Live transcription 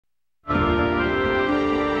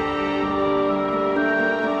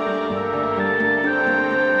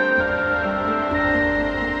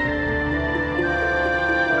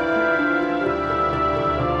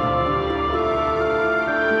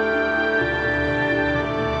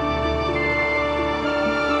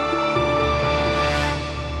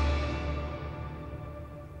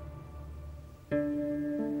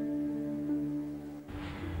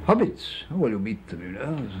Hobbits. Oh, well, you meet them, you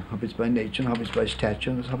know. There's hobbits by nature and hobbits by stature,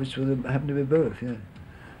 and there's hobbits who happen to be both, yeah.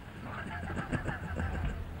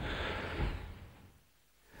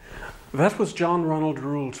 That was John Ronald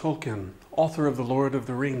Reuel Tolkien, author of The Lord of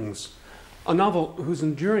the Rings, a novel whose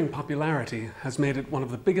enduring popularity has made it one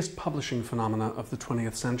of the biggest publishing phenomena of the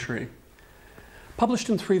 20th century. Published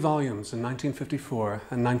in 3 volumes in 1954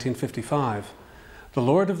 and 1955, The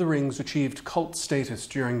Lord of the Rings achieved cult status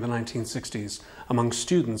during the 1960s among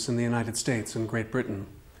students in the United States and Great Britain.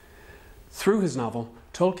 Through his novel,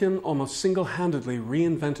 Tolkien almost single-handedly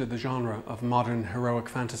reinvented the genre of modern heroic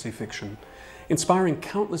fantasy fiction, inspiring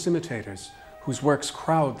countless imitators whose works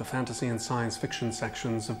crowd the fantasy and science fiction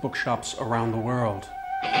sections of bookshops around the world.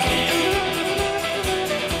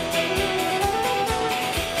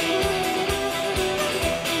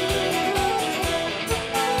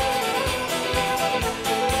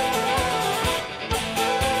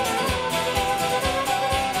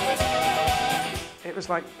 It was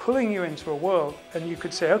like pulling you into a world, and you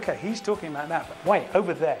could say, okay, he's talking about that, but wait,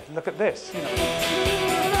 over there, look at this, you know.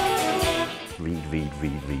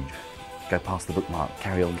 Read. Go past the bookmark,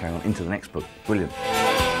 carry on, into the next book. Brilliant.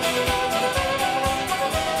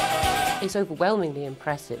 It's overwhelmingly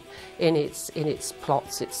impressive in its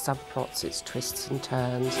plots, its subplots, its twists and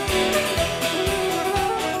turns.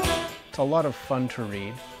 It's a lot of fun to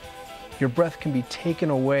read. Your breath can be taken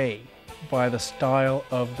away by the style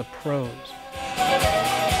of the prose.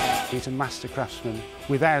 He's a master craftsman.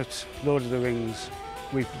 Without Lord of the Rings,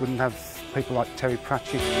 we wouldn't have people like Terry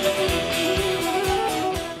Pratchett. He's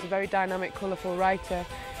a very dynamic, colourful writer,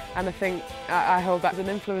 and I think I hold that as an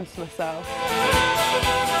influence myself.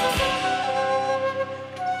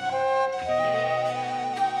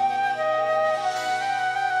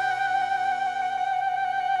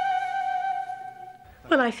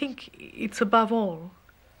 Well, I think it's above all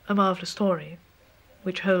a marvellous story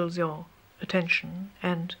which holds your attention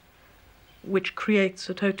and which creates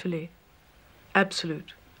a totally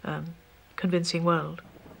absolute convincing world,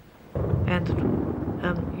 and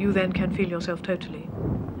you then can feel yourself totally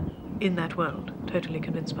in that world, totally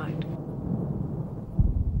convinced by it.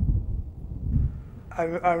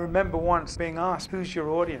 I remember once being asked, who's your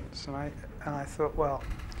audience? And I thought, well,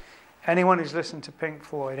 anyone who's listened to Pink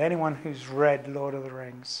Floyd, anyone who's read Lord of the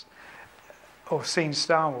Rings or seen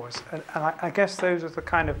Star Wars, and I guess those are the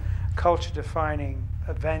kind of culture-defining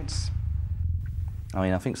events. I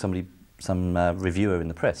mean, I think some reviewer in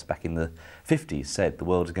the press back in the 50s said the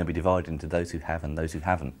world is going to be divided into those who have and those who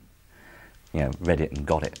haven't, you know, read it and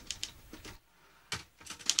got it.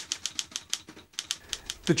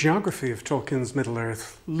 The geography of Tolkien's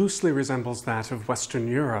Middle-earth loosely resembles that of Western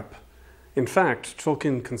Europe. In fact,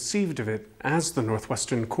 Tolkien conceived of it as the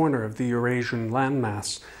northwestern corner of the Eurasian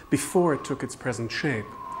landmass before it took its present shape.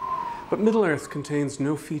 But Middle-earth contains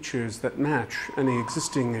no features that match any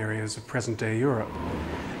existing areas of present-day Europe.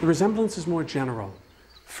 The resemblance is more general.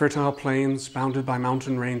 Fertile plains bounded by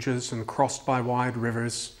mountain ranges and crossed by wide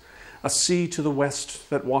rivers, a sea to the west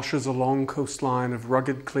that washes a long coastline of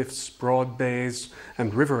rugged cliffs, broad bays,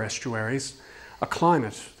 and river estuaries, a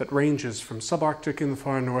climate that ranges from subarctic in the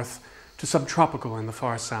far north to subtropical in the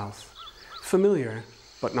far south. Familiar,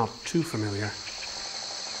 but not too familiar.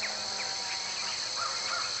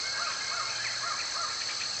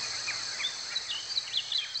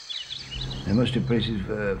 Most of the places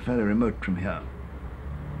were fairly remote from here.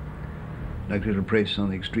 Like a little place on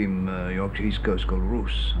the extreme Yorkshire East Coast called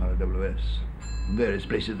Roos, RWS. Various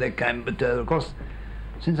places of that kind, but of course,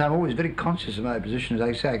 since I'm always very conscious of my position, as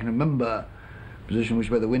I say, I can remember a position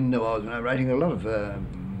where the window was when I'm writing. A lot of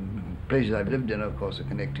places I've lived in, of course, are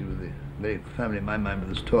connected with the very family in my mind with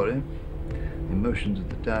the story, the emotions at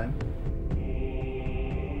the time.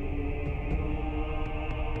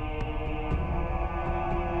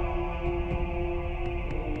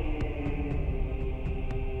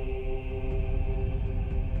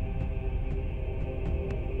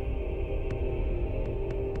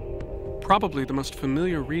 Probably the most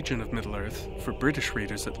familiar region of Middle-earth, for British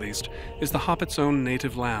readers at least, is the Hobbit's own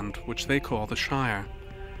native land, which they call the Shire.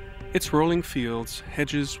 Its rolling fields,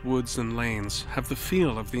 hedges, woods, and lanes have the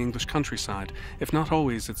feel of the English countryside, if not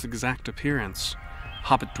always its exact appearance.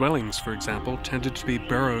 Hobbit dwellings, for example, tended to be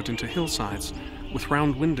burrowed into hillsides, with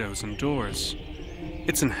round windows and doors.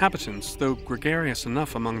 Its inhabitants, though gregarious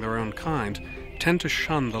enough among their own kind, tend to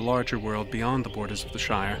shun the larger world beyond the borders of the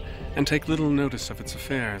Shire, and take little notice of its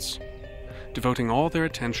affairs, devoting all their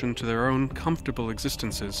attention to their own comfortable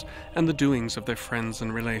existences and the doings of their friends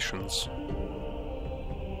and relations.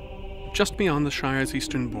 Just beyond the Shire's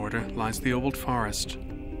eastern border lies the Old Forest.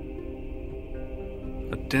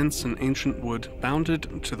 a dense and ancient wood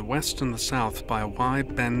bounded to the west and the south by a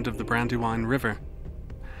wide bend of the Brandywine River,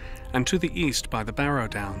 and to the east by the Barrow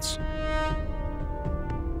Downs.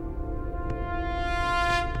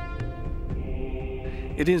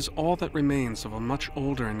 It is all that remains of a much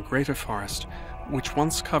older and greater forest, which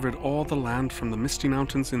once covered all the land from the Misty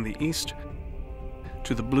Mountains in the east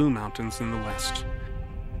to the Blue Mountains in the west.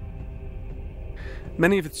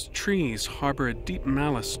 Many of its trees harbor a deep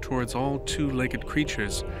malice towards all two-legged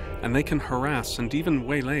creatures, and they can harass and even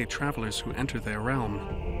waylay travelers who enter their realm.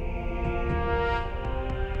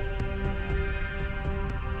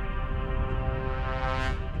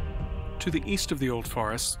 To the east of the Old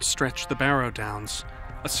Forest stretch the Barrow Downs,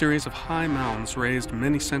 a series of high mounds raised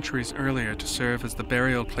many centuries earlier to serve as the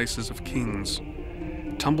burial places of kings.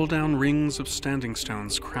 Tumble-down rings of standing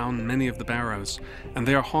stones crown many of the barrows, and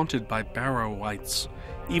they are haunted by barrow wights,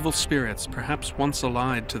 evil spirits perhaps once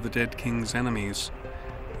allied to the dead king's enemies.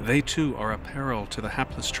 They too are a peril to the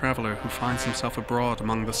hapless traveler who finds himself abroad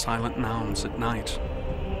among the silent mounds at night.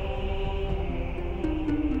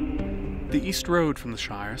 The east road from the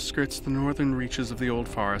Shire skirts the northern reaches of the Old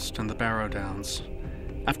Forest and the Barrow Downs.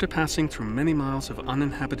 After passing through many miles of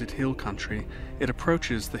uninhabited hill country, it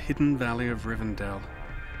approaches the hidden valley of Rivendell.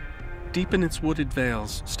 Deep in its wooded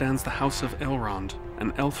vales stands the House of Elrond,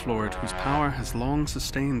 an elf lord whose power has long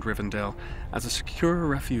sustained Rivendell as a secure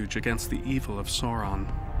refuge against the evil of Sauron.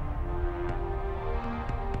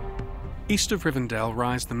 East of Rivendell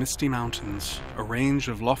rise the Misty Mountains, a range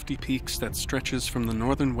of lofty peaks that stretches from the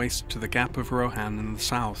northern waste to the Gap of Rohan in the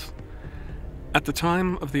south. At the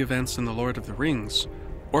time of the events in The Lord of the Rings,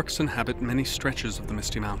 orcs inhabit many stretches of the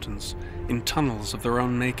Misty Mountains, in tunnels of their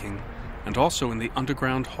own making, and also in the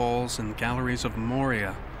underground halls and galleries of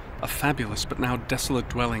Moria, a fabulous but now desolate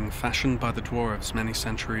dwelling fashioned by the dwarves many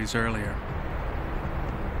centuries earlier.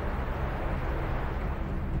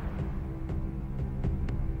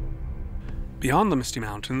 Beyond the Misty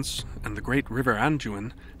Mountains and the great river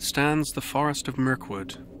Anduin stands the Forest of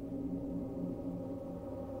Mirkwood.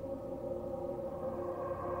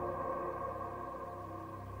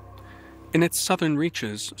 In its southern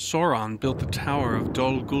reaches, Sauron built the Tower of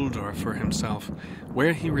Dol Guldur for himself,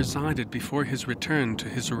 where he resided before his return to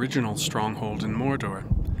his original stronghold in Mordor.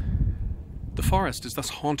 The forest is thus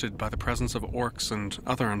haunted by the presence of orcs and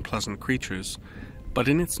other unpleasant creatures, but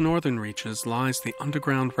in its northern reaches lies the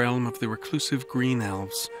underground realm of the reclusive Green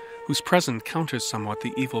Elves, whose presence counters somewhat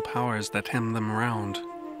the evil powers that hem them around.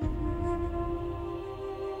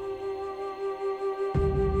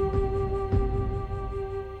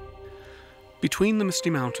 Between the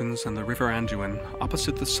Misty Mountains and the River Anduin,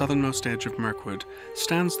 opposite the southernmost edge of Mirkwood,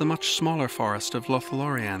 stands the much smaller forest of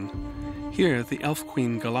Lothlorien. Here, the elf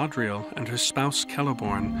queen Galadriel and her spouse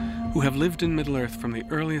Celeborn, who have lived in Middle-earth from the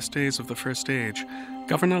earliest days of the First Age,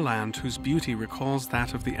 govern a land whose beauty recalls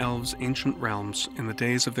that of the elves' ancient realms in the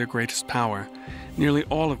days of their greatest power, nearly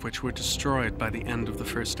all of which were destroyed by the end of the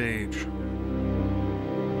First Age.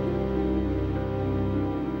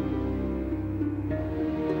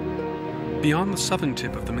 Beyond the southern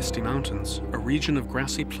tip of the Misty Mountains, a region of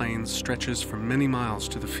grassy plains stretches for many miles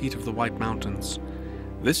to the feet of the White Mountains.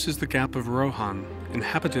 This is the Gap of Rohan,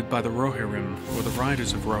 inhabited by the Rohirrim, or the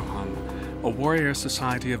Riders of Rohan, a warrior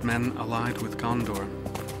society of men allied with Gondor.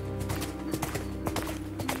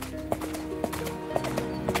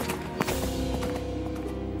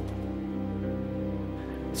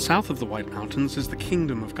 South of the White Mountains is the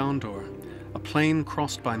Kingdom of Gondor, a plain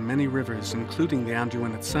crossed by many rivers, including the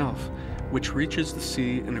Anduin itself, which reaches the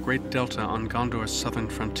sea in a great delta on Gondor's southern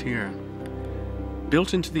frontier.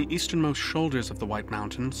 Built into the easternmost shoulders of the White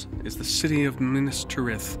Mountains is the city of Minas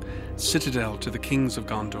Tirith, citadel to the kings of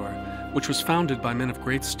Gondor, which was founded by men of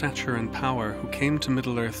great stature and power who came to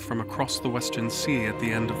Middle-earth from across the Western Sea at the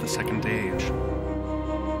end of the Second Age.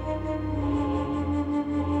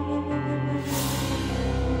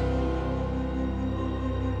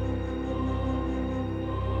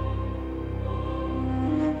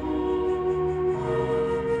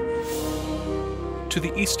 To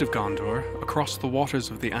the east of Gondor, across the waters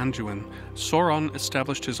of the Anduin, Sauron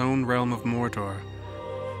established his own realm of Mordor.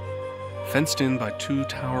 Fenced in by two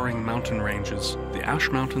towering mountain ranges, the Ash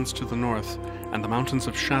Mountains to the north and the Mountains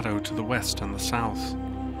of Shadow to the west and the south.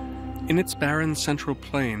 In its barren central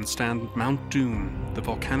plain stand Mount Doom, the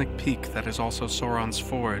volcanic peak that is also Sauron's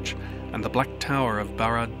forge, and the Black Tower of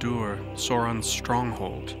Barad-dûr, Sauron's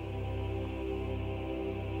stronghold.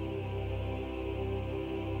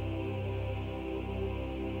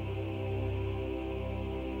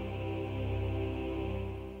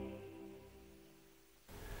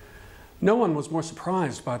 No one was more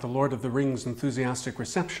surprised by the Lord of the Rings' enthusiastic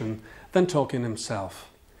reception than Tolkien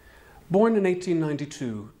himself. Born in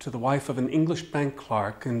 1892 to the wife of an English bank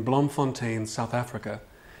clerk in Bloemfontein, South Africa,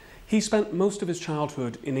 he spent most of his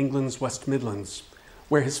childhood in England's West Midlands,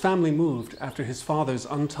 where his family moved after his father's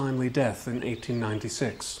untimely death in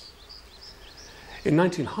 1896. In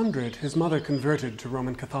 1900, his mother converted to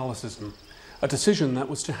Roman Catholicism, a decision that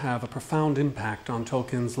was to have a profound impact on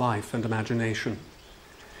Tolkien's life and imagination.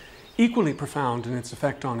 Equally profound in its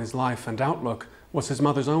effect on his life and outlook was his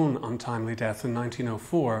mother's own untimely death in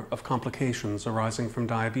 1904 of complications arising from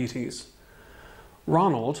diabetes.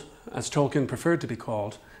 Ronald, as Tolkien preferred to be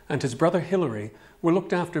called, and his brother Hilary were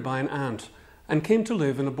looked after by an aunt and came to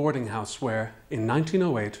live in a boarding house where, in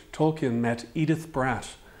 1908, Tolkien met Edith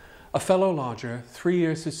Bratt, a fellow lodger 3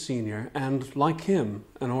 years his senior and, like him,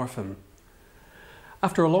 an orphan.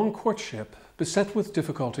 After a long courtship, beset with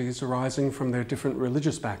difficulties arising from their different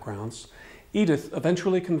religious backgrounds, Edith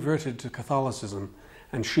eventually converted to Catholicism,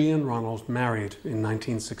 and she and Ronald married in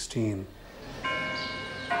 1916.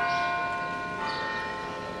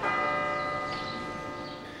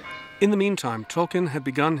 In the meantime, Tolkien had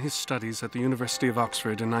begun his studies at the University of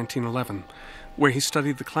Oxford in 1911, where he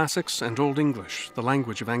studied the classics and Old English, the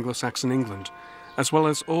language of Anglo-Saxon England, as well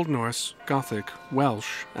as Old Norse, Gothic,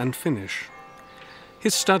 Welsh, and Finnish.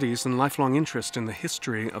 His studies and lifelong interest in the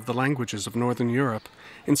history of the languages of Northern Europe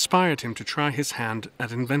inspired him to try his hand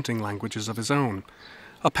at inventing languages of his own,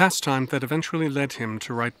 a pastime that eventually led him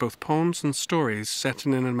to write both poems and stories set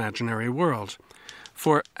in an imaginary world.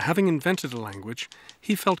 For, having invented a language,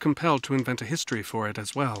 he felt compelled to invent a history for it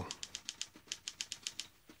as well.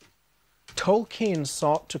 Tolkien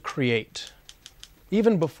sought to create,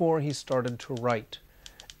 even before he started to write,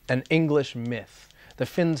 an English myth. The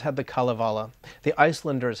Finns had the Kalevala, the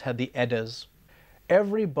Icelanders had the Eddas.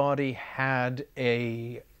 Everybody had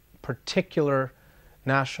a particular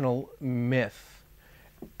national myth,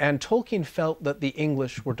 and Tolkien felt that the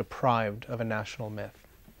English were deprived of a national myth.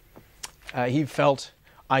 He felt,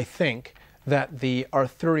 I think, that the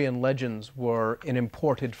Arthurian legends were an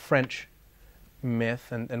imported French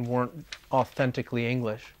myth and weren't authentically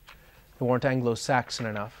English. They weren't Anglo-Saxon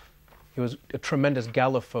enough. He was a tremendous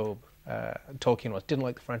Gallophobe. Tolkien didn't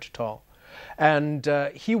like the French at all. And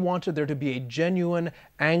he wanted there to be a genuine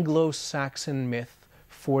Anglo-Saxon myth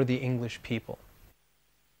for the English people.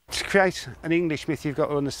 To create an English myth, you've got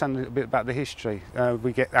to understand a little bit about the history.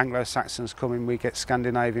 We get Anglo-Saxons coming, we get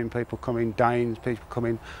Scandinavian people coming, Danes people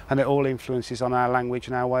coming, and it all influences on our language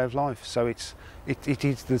and our way of life. So it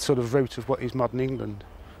is the sort of root of what is modern England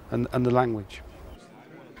and the language.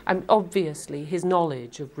 And obviously his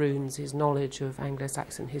knowledge of runes, his knowledge of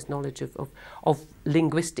Anglo-Saxon, his knowledge of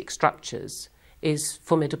linguistic structures is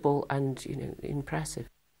formidable and, impressive.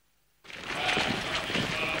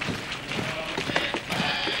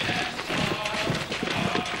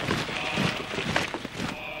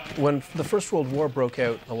 When the First World War broke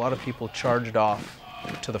out, a lot of people charged off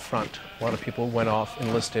to the front. A lot of people went off,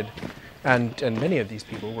 enlisted, and many of these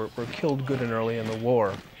people were killed good and early in the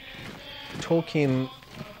war. Tolkien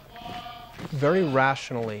very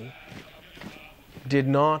rationally did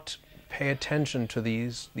not pay attention to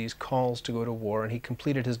these calls to go to war, and he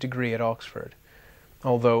completed his degree at Oxford.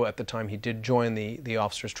 Although at the time he did join the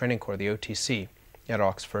Officers Training Corps, the OTC, at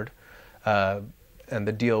Oxford. And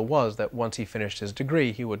the deal was that once he finished his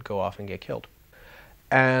degree, he would go off and get killed.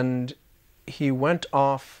 And he went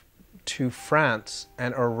off to France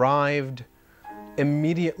and arrived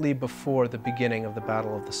immediately before the beginning of the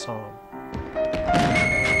Battle of the Somme.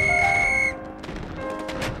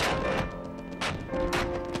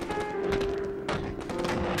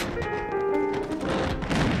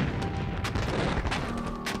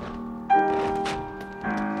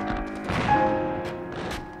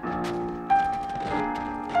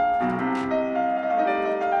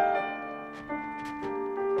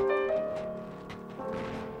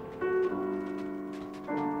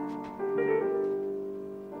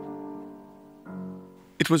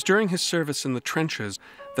 It was during his service in the trenches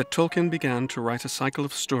that Tolkien began to write a cycle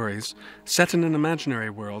of stories set in an imaginary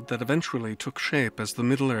world that eventually took shape as the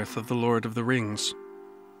Middle-earth of the Lord of the Rings.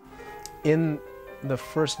 In the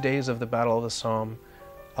first days of the Battle of the Somme,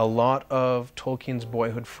 a lot of Tolkien's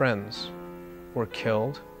boyhood friends were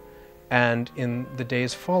killed, and in the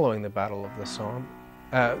days following the Battle of the Somme,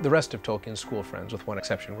 the rest of Tolkien's school friends, with one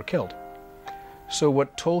exception, were killed. So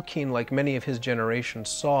what Tolkien, like many of his generation,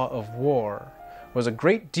 saw of war was a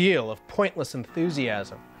great deal of pointless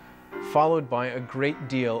enthusiasm, followed by a great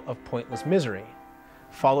deal of pointless misery,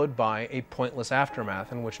 followed by a pointless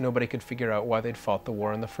aftermath in which nobody could figure out why they'd fought the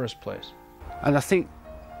war in the first place. And I think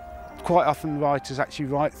quite often writers actually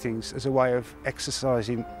write things as a way of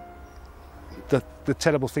exercising the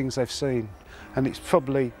terrible things they've seen, and it's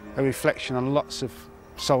probably a reflection on lots of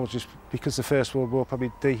soldiers, because the First World War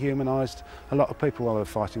probably dehumanised a lot of people while they were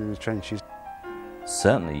fighting in the trenches.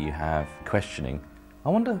 Certainly you have questioning, I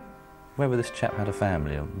wonder whether this chap had a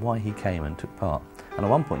family and why he came and took part. And at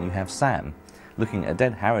one point you have Sam looking at a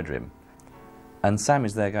dead Haradrim, and Sam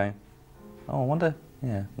is there going, oh, I wonder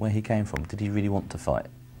where he came from. Did he really want to fight?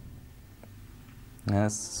 And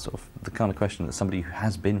that's sort of the kind of question that somebody who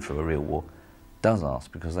has been through a real war does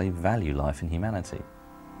ask, because they value life and humanity.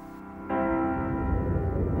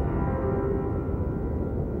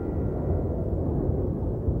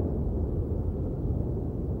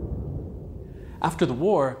 After the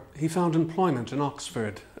war, he found employment in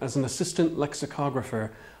Oxford as an assistant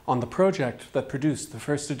lexicographer on the project that produced the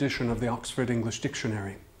first edition of the Oxford English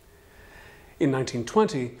Dictionary. In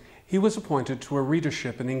 1920, he was appointed to a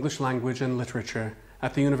readership in English language and literature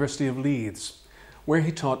at the University of Leeds, where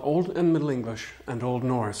he taught Old and Middle English and Old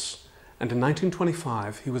Norse, and in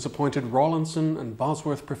 1925 he was appointed Rawlinson and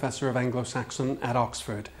Bosworth Professor of Anglo-Saxon at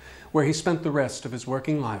Oxford, where he spent the rest of his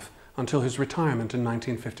working life until his retirement in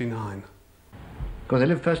 1959. Because I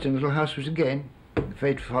lived first in a little house which again,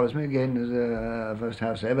 fate follows me again, is the first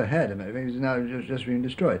house I ever had. It's now just been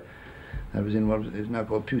destroyed. That was in what is now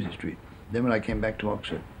called Pusey Street. Then when I came back to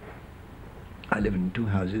Oxford, I lived in two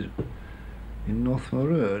houses in Northmoor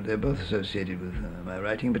Road. They're both associated with my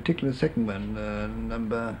writing, in particular the second one,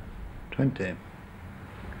 number 20,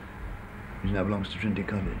 which now belongs to Trinity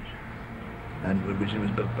College, and which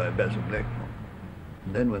was built by Basil Blackmore.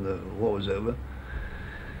 And then when the war was over,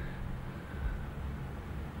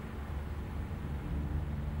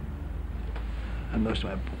 and most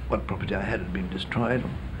of what property I had been destroyed,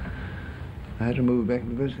 I had to move back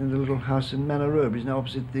to the little house in Manor Road, which is now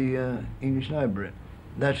opposite the English Library.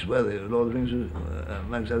 That's where the Lord of the Rings was,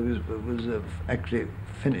 amongst others, was actually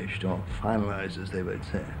finished, or finalised, as they would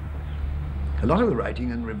say. A lot of the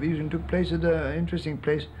writing and revision took place at an interesting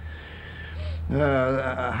place,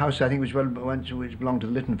 a house, I think, which belonged to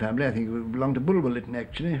the Lytton family. I think it belonged to Bulwer Lytton,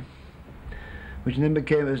 actually, which then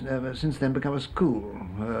became, since then, become a school,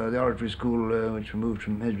 the oratory school, which moved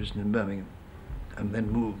from Edgbaston in Birmingham, and then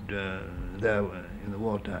moved there in the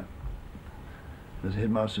wartime. As a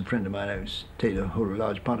headmaster friend of mine, I stayed a whole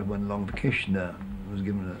large part of one long vacation there. I was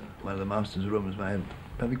given one of the master's rooms where I had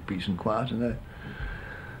perfect peace and quiet, and I,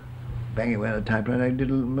 banging away on a typewriter, I did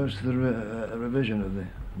most of the revision of the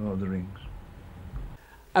Lord of the Rings.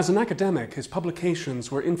 As an academic, his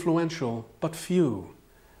publications were influential but few,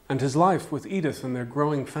 and his life with Edith and their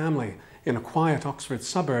growing family in a quiet Oxford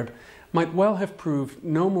suburb might well have proved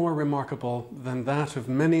no more remarkable than that of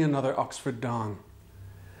many another Oxford Don.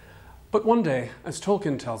 But one day, as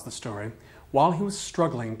Tolkien tells the story, while he was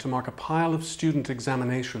struggling to mark a pile of student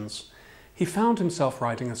examinations, he found himself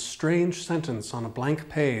writing a strange sentence on a blank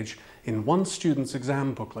page in one student's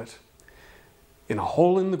exam booklet. "In a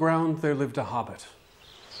hole in the ground there lived a hobbit."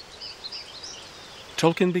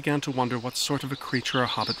 Tolkien began to wonder what sort of a creature a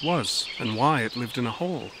hobbit was and why it lived in a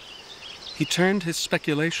hole. He turned his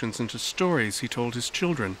speculations into stories he told his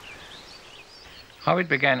children. How it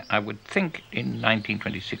began, I would think, in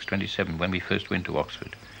 1926-27, when we first went to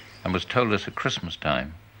Oxford, and was told us at Christmas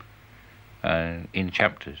time in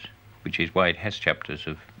chapters, which is why it has chapters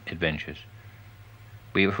of adventures.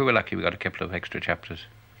 If we were lucky, we got a couple of extra chapters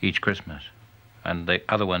each Christmas, and the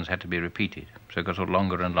other ones had to be repeated, so it got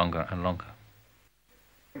longer and longer and longer.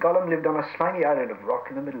 Gollum lived on a slimy island of rock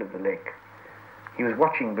in the middle of the lake. He was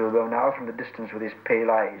watching Bilbo now from the distance with his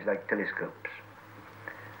pale eyes like telescopes.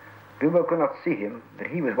 Bilbo could not see him, but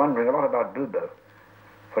he was wondering a lot about Bilbo,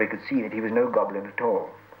 for he could see that he was no goblin at all.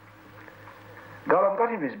 Gollum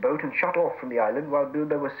got into his boat and shot off from the island while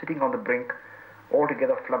Bilbo was sitting on the brink,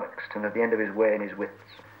 altogether flummoxed and at the end of his way and his wits.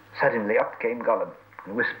 Suddenly up came Gollum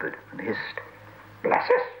and whispered and hissed, "Bless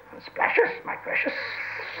us and splash us, my precious."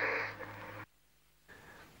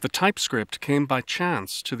 The typescript came by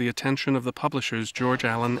chance to the attention of the publishers George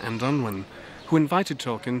Allen and Unwin, who invited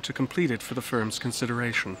Tolkien to complete it for the firm's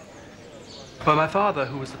consideration. Well, my father,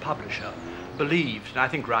 who was the publisher, believed, and I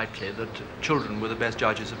think rightly, that children were the best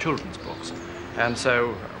judges of children's books. And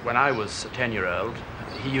so when I was a 10-year-old,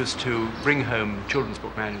 he used to bring home children's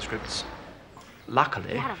book manuscripts.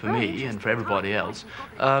 Luckily for me and for everybody else,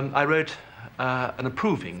 I wrote an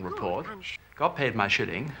approving report, got paid my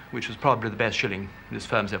shilling, which was probably the best shilling this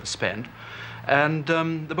firm's ever spent, and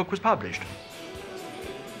the book was published.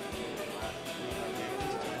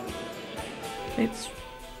 It's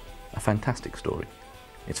a fantastic story.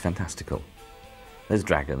 It's fantastical. There's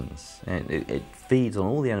dragons. It feeds on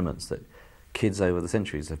all the elements that kids over the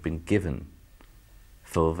centuries have been given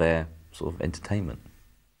for their sort of entertainment.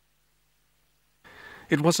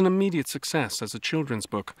 It was an immediate success as a children's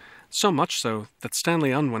book, so much so that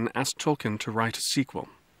Stanley Unwin asked Tolkien to write a sequel.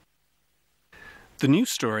 The new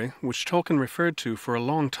story, which Tolkien referred to for a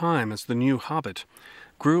long time as The New Hobbit,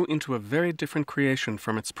 grew into a very different creation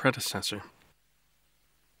from its predecessor.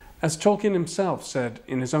 As Tolkien himself said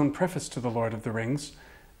in his own preface to The Lord of the Rings,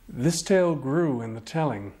 this tale grew in the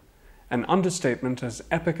telling, an understatement as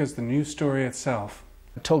epic as the new story itself.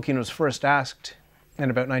 Tolkien was first asked in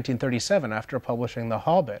about 1937, after publishing The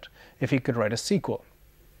Hobbit, if he could write a sequel.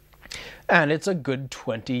 And it's a good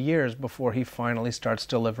 20 years before he finally starts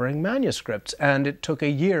delivering manuscripts. And it took a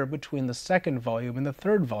year between the second volume and the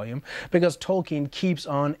third volume because Tolkien keeps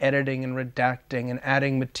on editing and redacting and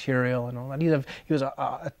adding material and all that. He was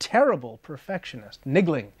a terrible perfectionist.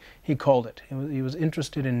 Niggling, he called it. He was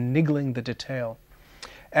interested in niggling the detail.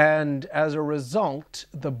 And as a result,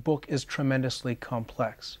 the book is tremendously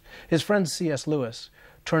complex. His friend C.S. Lewis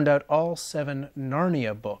turned out all 7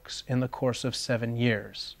 Narnia books in the course of 7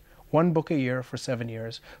 years. 1 book a year for 7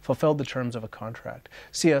 years, fulfilled the terms of a contract.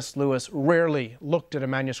 C.S. Lewis rarely looked at a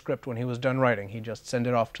manuscript when he was done writing. He'd just send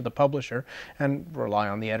it off to the publisher and rely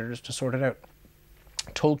on the editors to sort it out.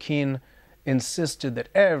 Tolkien insisted that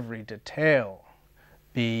every detail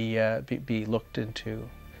be looked into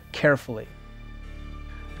carefully.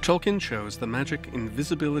 Tolkien chose the magic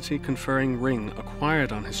invisibility-conferring ring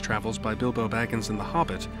acquired on his travels by Bilbo Baggins in The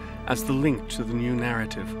Hobbit as the link to the new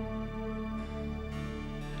narrative.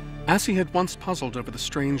 As he had once puzzled over the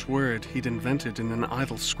strange word he'd invented in an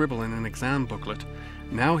idle scribble in an exam booklet,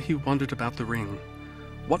 now he wondered about the ring.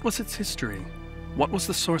 What was its history? What was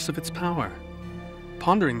the source of its power?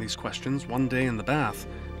 Pondering these questions one day in the bath,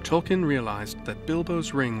 Tolkien realized that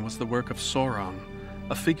Bilbo's ring was the work of Sauron,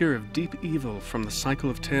 a figure of deep evil from the cycle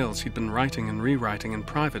of tales he'd been writing and rewriting in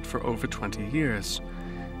private for over 20 years.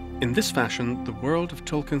 In this fashion, the world of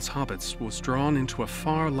Tolkien's hobbits was drawn into a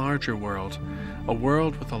far larger world, a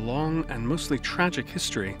world with a long and mostly tragic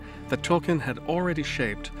history that Tolkien had already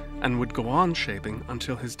shaped and would go on shaping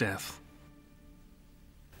until his death.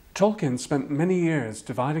 Tolkien spent many years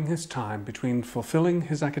dividing his time between fulfilling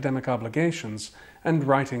his academic obligations and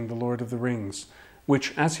writing The Lord of the Rings,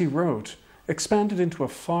 which, as he wrote, expanded into a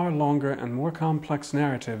far longer and more complex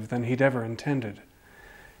narrative than he'd ever intended.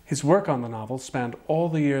 His work on the novel spanned all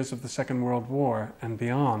the years of the Second World War and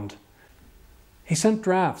beyond. He sent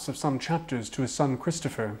drafts of some chapters to his son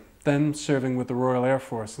Christopher, then serving with the Royal Air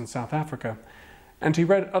Force in South Africa, and he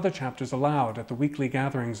read other chapters aloud at the weekly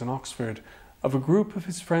gatherings in Oxford of a group of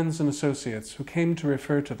his friends and associates who came to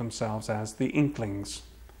refer to themselves as the Inklings.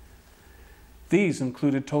 These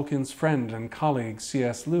included Tolkien's friend and colleague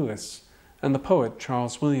C.S. Lewis, and the poet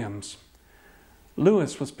Charles Williams.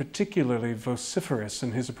 Lewis was particularly vociferous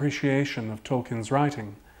in his appreciation of Tolkien's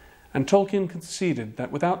writing, and Tolkien conceded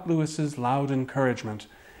that without Lewis's loud encouragement,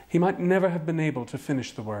 he might never have been able to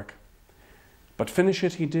finish the work. But finish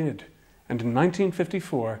it he did, and in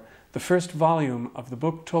 1954, the first volume of the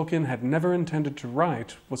book Tolkien had never intended to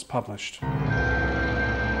write was published.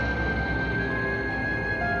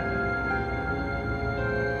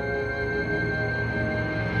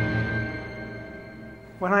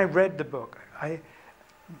 When I read the book,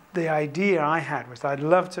 the idea I had was that I'd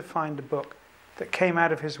love to find a book that came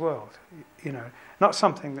out of his world, not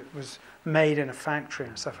something that was made in a factory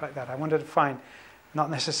and stuff like that. I wanted to find,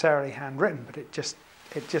 not necessarily handwritten, but it just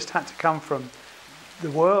had to come from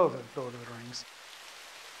the world of Lord of the Rings.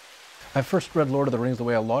 I first read Lord of the Rings the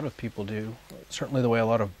way a lot of people do, certainly the way a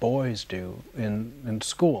lot of boys do in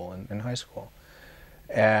school, in high school.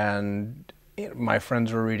 And my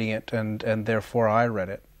friends were reading it, and therefore I read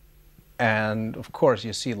it. And of course,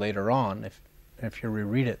 you see later on, if you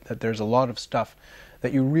reread it, that there's a lot of stuff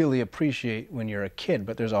that you really appreciate when you're a kid,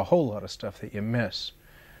 but there's a whole lot of stuff that you miss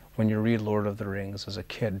when you read Lord of the Rings as a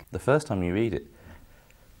kid. The first time you read it,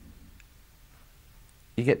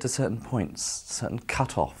 you get to certain points, certain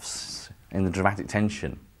cut-offs in the dramatic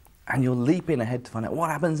tension, and you're leaping ahead to find out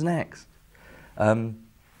what happens next. And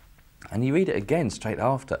you read it again straight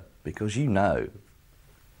after, because you know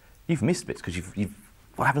you've missed bits, because you've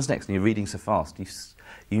what happens next, and you're reading so fast,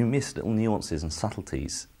 you miss little nuances and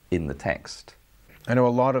subtleties in the text. I know a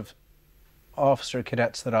lot of officer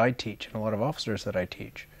cadets that I teach, and a lot of officers that I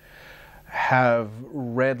teach, have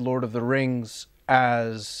read Lord of the Rings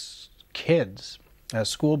as kids, as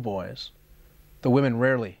schoolboys. The women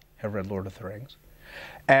rarely have read Lord of the Rings.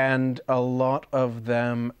 And a lot of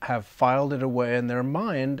them have filed it away in their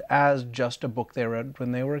mind as just a book they read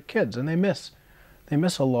when they were kids, and they miss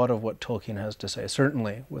a lot of what Tolkien has to say,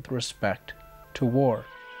 certainly with respect to war.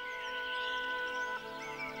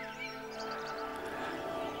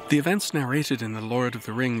 The events narrated in The Lord of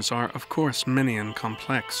the Rings are, of course, many and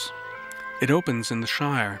complex. It opens in the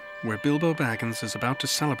Shire, where Bilbo Baggins is about to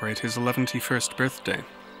celebrate his 111st birthday.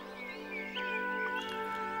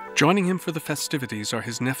 Joining him for the festivities are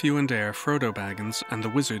his nephew and heir Frodo Baggins and the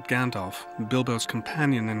wizard Gandalf, Bilbo's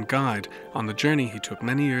companion and guide on the journey he took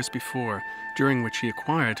many years before, during which he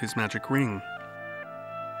acquired his magic ring.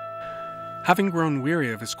 Having grown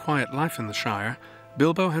weary of his quiet life in the Shire,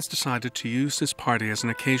 Bilbo has decided to use this party as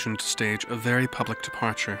an occasion to stage a very public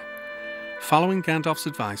departure. Following Gandalf's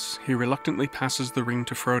advice, he reluctantly passes the ring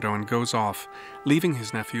to Frodo and goes off, leaving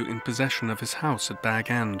his nephew in possession of his house at Bag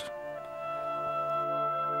End.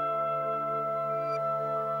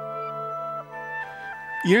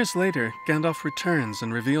 Years later, Gandalf returns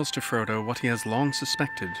and reveals to Frodo what he has long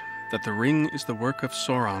suspected, that the ring is the work of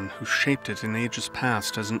Sauron, who shaped it in ages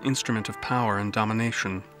past as an instrument of power and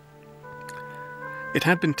domination. It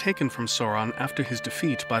had been taken from Sauron after his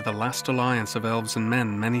defeat by the last alliance of elves and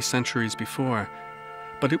men many centuries before,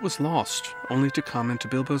 but it was lost, only to come into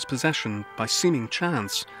Bilbo's possession by seeming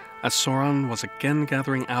chance, as Sauron was again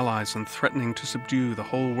gathering allies and threatening to subdue the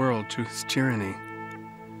whole world to his tyranny.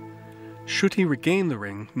 Should he regain the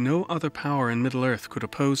ring, no other power in Middle-earth could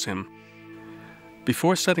oppose him.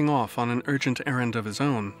 Before setting off on an urgent errand of his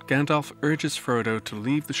own, Gandalf urges Frodo to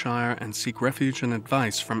leave the Shire and seek refuge and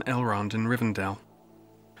advice from Elrond in Rivendell.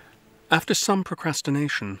 After some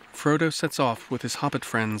procrastination, Frodo sets off with his hobbit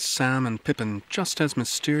friends Sam and Pippin just as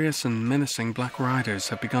mysterious and menacing Black Riders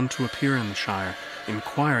have begun to appear in the Shire,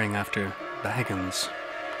 inquiring after Baggins.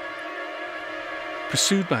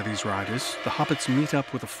 Pursued by these riders, the hobbits meet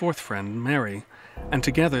up with a fourth friend, Merry, and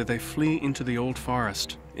together they flee into the Old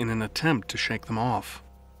Forest in an attempt to shake them off.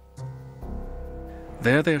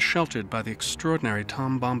 There they are sheltered by the extraordinary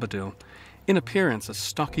Tom Bombadil, in appearance a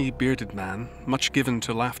stocky, bearded man, much given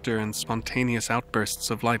to laughter and spontaneous outbursts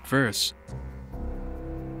of light verse.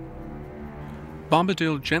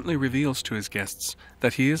 Bombadil gently reveals to his guests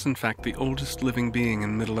that he is in fact the oldest living being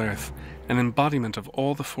in Middle-earth, an embodiment of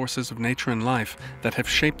all the forces of nature and life that have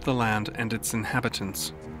shaped the land and its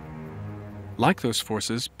inhabitants. Like those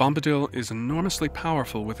forces, Bombadil is enormously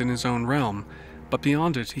powerful within his own realm, but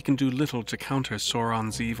beyond it he can do little to counter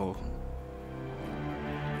Sauron's evil.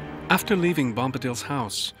 After leaving Bombadil's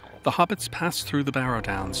house, the hobbits pass through the Barrow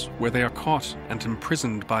Downs, where they are caught and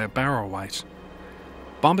imprisoned by a Barrow-wight.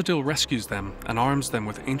 Bombadil rescues them and arms them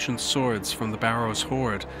with ancient swords from the Barrow's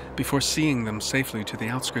hoard before seeing them safely to the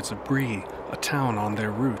outskirts of Bree, a town on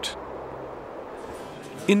their route.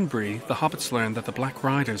 In Bree, the hobbits learn that the Black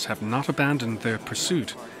Riders have not abandoned their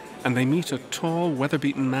pursuit, and they meet a tall,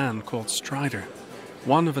 weather-beaten man called Strider,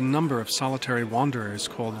 one of a number of solitary wanderers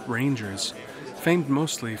called Rangers, famed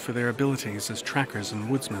mostly for their abilities as trackers and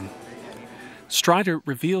woodsmen. Strider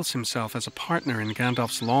reveals himself as a partner in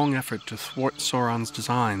Gandalf's long effort to thwart Sauron's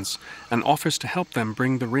designs and offers to help them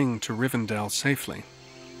bring the ring to Rivendell safely.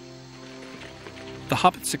 The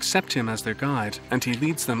hobbits accept him as their guide, and he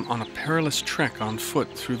leads them on a perilous trek on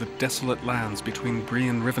foot through the desolate lands between Bree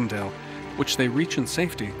and Rivendell, which they reach in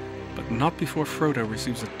safety, but not before Frodo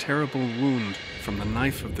receives a terrible wound from the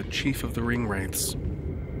knife of the chief of the Ringwraiths.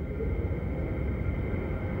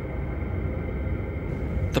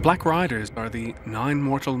 The Black Riders are the 9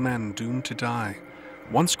 mortal men doomed to die,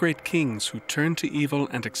 once great kings who turned to evil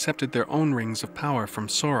and accepted their own rings of power from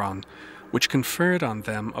Sauron, which conferred on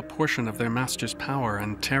them a portion of their master's power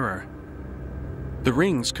and terror. The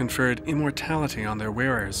rings conferred immortality on their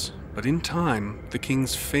wearers, but in time the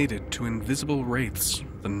kings faded to invisible wraiths,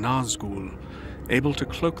 the Nazgul, able to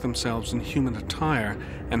cloak themselves in human attire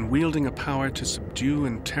and wielding a power to subdue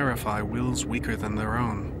and terrify wills weaker than their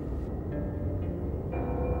own.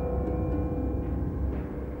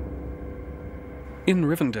 In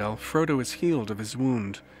Rivendell, Frodo is healed of his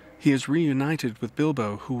wound. He is reunited with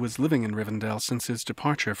Bilbo, who was living in Rivendell since his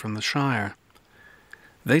departure from the Shire.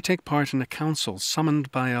 They take part in a council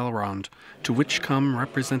summoned by Elrond, to which come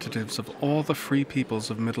representatives of all the free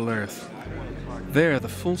peoples of Middle-earth. There, the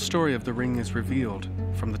full story of the ring is revealed,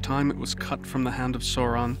 from the time it was cut from the hand of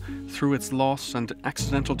Sauron, through its loss and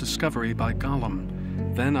accidental discovery by Gollum,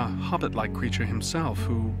 then a hobbit-like creature himself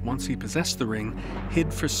who, once he possessed the ring,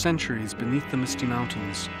 hid for centuries beneath the Misty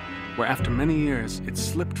Mountains, where after many years it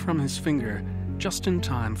slipped from his finger just in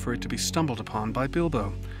time for it to be stumbled upon by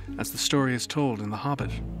Bilbo, as the story is told in The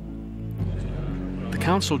Hobbit. The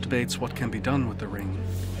council debates what can be done with the ring.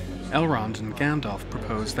 Elrond and Gandalf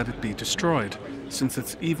propose that it be destroyed, since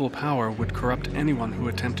its evil power would corrupt anyone who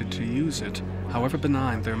attempted to use it, however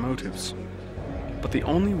benign their motives. But the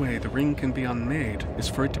only way the ring can be unmade is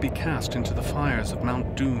for it to be cast into the fires of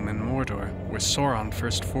Mount Doom in Mordor, where Sauron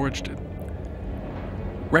first forged it.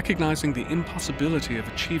 Recognizing the impossibility of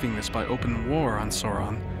achieving this by open war on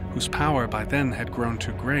Sauron, whose power by then had grown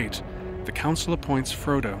too great, the council appoints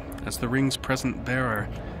Frodo as the ring's present bearer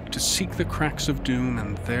to seek the cracks of doom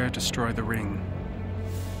and there destroy the ring.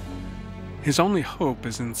 His only hope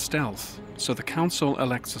is in stealth, so the council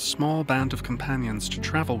elects a small band of companions to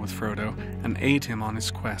travel with Frodo and aid him on his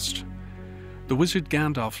quest. The wizard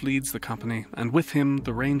Gandalf leads the company, and with him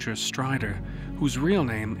the ranger Strider, whose real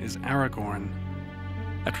name is Aragorn.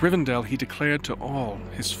 At Rivendell he declared to all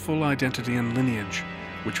his full identity and lineage,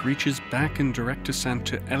 which reaches back in direct descent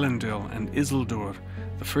to Elendil and Isildur,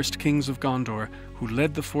 the first kings of Gondor, who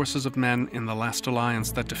led the forces of men in the last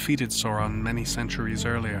alliance that defeated Sauron many centuries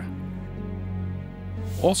earlier.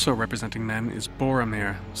 Also representing men is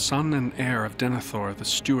Boromir, son and heir of Denethor, the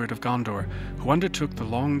steward of Gondor, who undertook the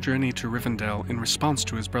long journey to Rivendell in response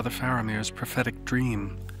to his brother Faramir's prophetic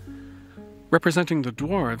dream. Representing the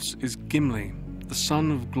dwarves is Gimli, the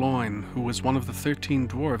son of Gloin, who was one of the 13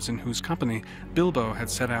 dwarves in whose company Bilbo had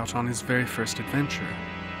set out on his very first adventure.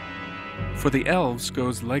 For the elves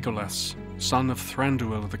goes Legolas, son of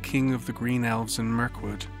Thranduil, the king of the Green Elves in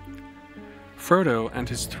Mirkwood. Frodo and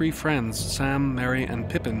his 3 friends, Sam, Merry, and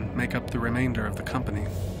Pippin, make up the remainder of the company.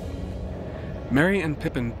 Merry and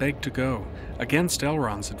Pippin beg to go, against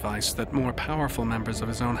Elrond's advice that more powerful members of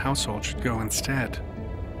his own household should go instead.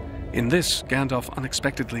 In this, Gandalf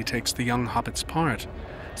unexpectedly takes the young hobbit's part,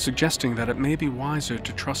 suggesting that it may be wiser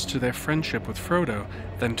to trust to their friendship with Frodo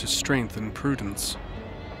than to strength and prudence.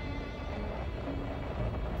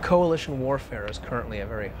 Coalition warfare is currently a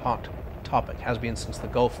very hot topic, has been since the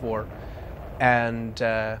Gulf War. And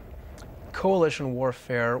coalition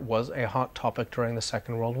warfare was a hot topic during the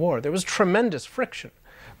Second World War. There was tremendous friction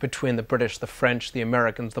between the British, the French, the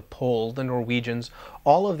Americans, the Poles, the Norwegians,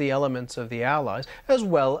 all of the elements of the Allies, as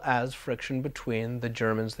well as friction between the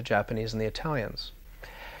Germans, the Japanese, and the Italians.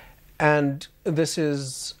 And this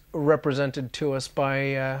is represented to us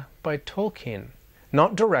by Tolkien.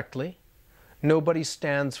 Not directly. Nobody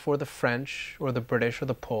stands for the French or the British or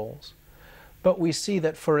the Poles. But we see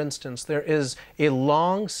that, for instance, there is a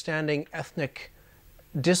long-standing ethnic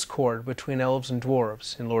discord between elves and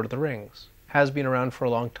dwarves in Lord of the Rings. Has been around for a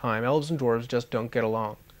long time. Elves and dwarves just don't get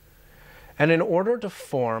along. And in order to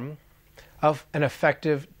form an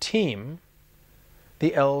effective team,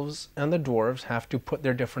 the elves and the dwarves have to put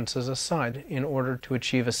their differences aside in order to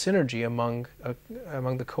achieve a synergy among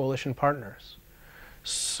the coalition partners.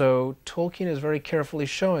 So Tolkien is very carefully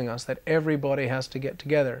showing us that everybody has to get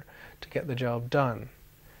together to get the job done.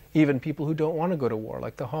 Even people who don't want to go to war,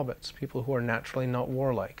 like the hobbits, people who are naturally not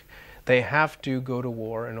warlike. They have to go to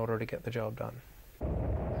war in order to get the job done.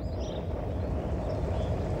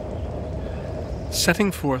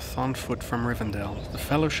 Setting forth on foot from Rivendell, the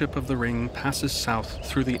Fellowship of the Ring passes south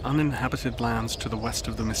through the uninhabited lands to the west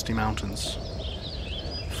of the Misty Mountains.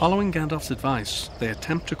 Following Gandalf's advice, they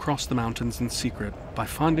attempt to cross the mountains in secret by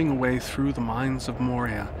finding a way through the mines of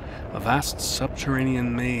Moria, a vast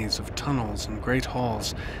subterranean maze of tunnels and great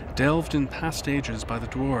halls, delved in past ages by the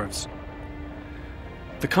dwarves.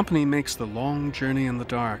 The company makes the long journey in the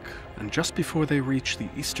dark, and just before they reach the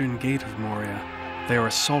eastern gate of Moria, they are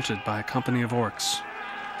assaulted by a company of orcs.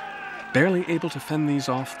 Barely able to fend these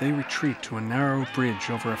off, they retreat to a narrow bridge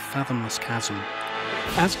over a fathomless chasm.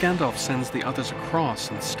 As Gandalf sends the others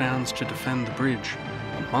across and stands to defend the bridge,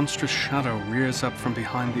 a monstrous shadow rears up from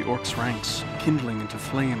behind the orcs' ranks, kindling into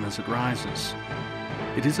flame as it rises.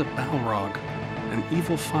 It is a Balrog, an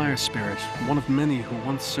evil fire spirit, one of many who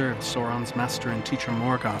once served Sauron's master and teacher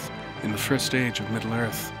Morgoth in the first age of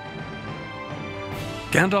Middle-earth.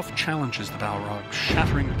 Gandalf challenges the Balrog,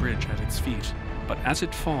 shattering the bridge at its feet, but as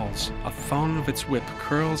it falls, a thong of its whip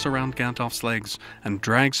curls around Gandalf's legs and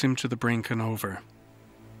drags him to the brink and over.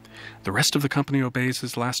 The rest of the company obeys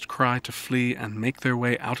his last cry to flee and make their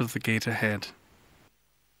way out of the gate ahead.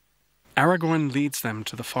 Aragorn leads them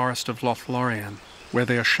to the forest of Lothlorien, where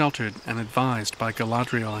they are sheltered and advised by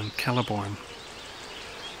Galadriel and Celeborn.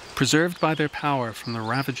 Preserved by their power from the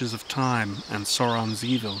ravages of time and Sauron's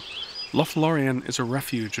evil, Lothlorien is a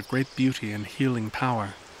refuge of great beauty and healing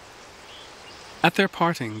power. At their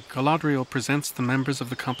parting, Galadriel presents the members of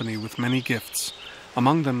the company with many gifts,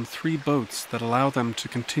 among them 3 boats that allow them to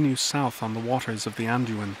continue south on the waters of the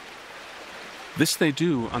Anduin. This they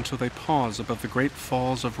do until they pause above the great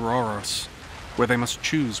falls of Rhoros, where they must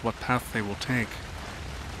choose what path they will take.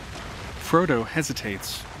 Frodo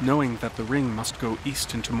hesitates, knowing that the ring must go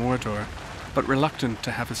east into Mordor, but reluctant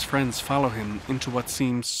to have his friends follow him into what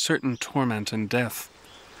seems certain torment and death.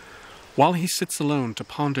 While he sits alone to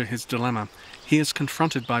ponder his dilemma, he is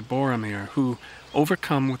confronted by Boromir, who,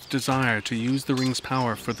 overcome with desire to use the ring's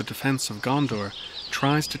power for the defense of Gondor,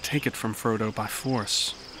 tries to take it from Frodo by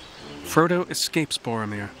force. Frodo escapes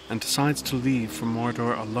Boromir and decides to leave for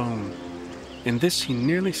Mordor alone. In this he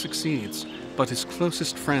nearly succeeds, but his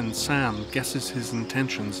closest friend Sam guesses his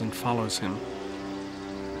intentions and follows him.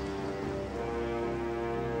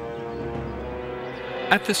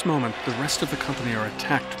 At this moment, the rest of the company are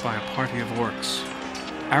attacked by a party of orcs.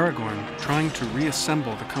 Aragorn, trying to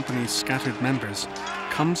reassemble the company's scattered members,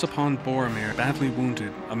 comes upon Boromir badly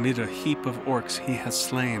wounded amid a heap of orcs he has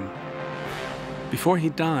slain. Before he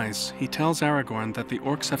dies, he tells Aragorn that the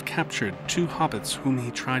orcs have captured 2 hobbits whom he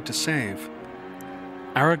tried to save.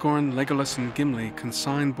 Aragorn, Legolas, and Gimli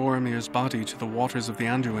consign Boromir's body to the waters of the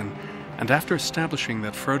Anduin, and after establishing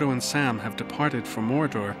that Frodo and Sam have departed for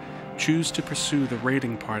Mordor, choose to pursue the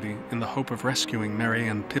raiding party in the hope of rescuing Merry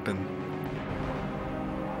and Pippin.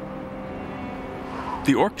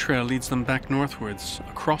 The orc trail leads them back northwards,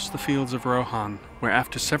 across the fields of Rohan, where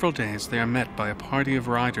after several days they are met by a party of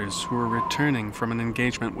riders who are returning from an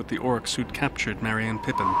engagement with the orcs who'd captured Merry and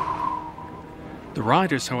Pippin. The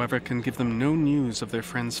riders, however, can give them no news of their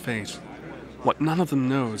friend's fate. What none of them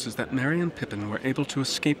knows is that Merry and Pippin were able to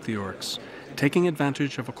escape the orcs, taking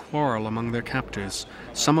advantage of a quarrel among their captors,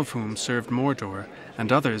 some of whom served Mordor,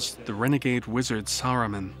 and others the renegade wizard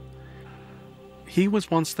Saruman. He was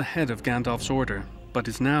once the head of Gandalf's order, but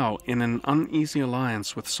is now in an uneasy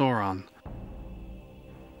alliance with Sauron.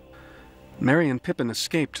 Merry and Pippin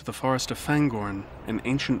escaped to the forest of Fangorn, an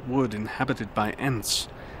ancient wood inhabited by Ents,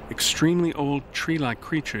 extremely old tree-like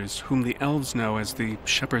creatures whom the elves know as the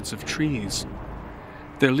Shepherds of Trees.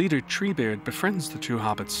 Their leader, Treebeard, befriends the 2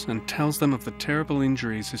 hobbits and tells them of the terrible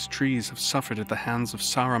injuries his trees have suffered at the hands of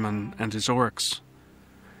Saruman and his orcs.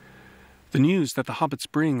 The news that the hobbits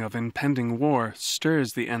bring of impending war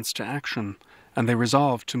stirs the Ents to action, and they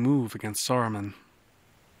resolve to move against Saruman.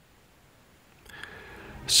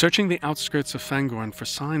 Searching the outskirts of Fangorn for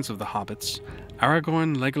signs of the hobbits,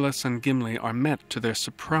 Aragorn, Legolas, and Gimli are met to their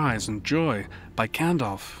surprise and joy by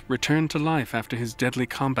Gandalf, returned to life after his deadly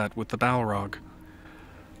combat with the Balrog.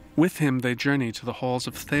 With him they journey to the halls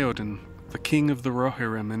of Theoden, the king of the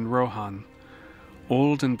Rohirrim in Rohan.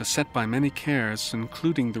 Old and beset by many cares,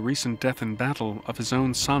 including the recent death in battle of his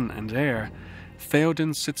own son and heir,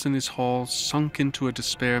 Theoden sits in his hall, sunk into a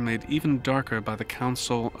despair made even darker by the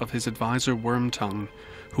counsel of his advisor Wormtongue,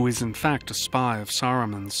 who is in fact a spy of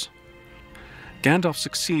Saruman's. Gandalf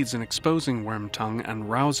succeeds in exposing Wormtongue and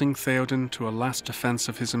rousing Theoden to a last defense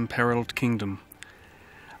of his imperiled kingdom.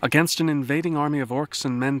 Against an invading army of orcs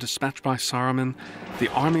and men dispatched by Saruman,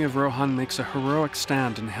 the army of Rohan makes a heroic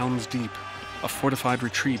stand in Helm's Deep, a fortified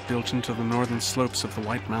retreat built into the northern slopes of the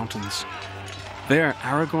White Mountains. There,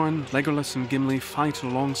 Aragorn, Legolas, and Gimli fight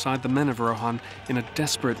alongside the men of Rohan in a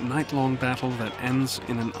desperate night-long battle that ends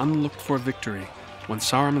in an unlooked-for victory, when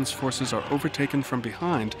Saruman's forces are overtaken from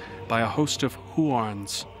behind by a host of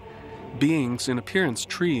Huarns, beings in appearance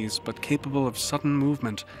trees but capable of sudden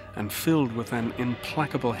movement and filled with an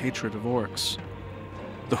implacable hatred of orcs.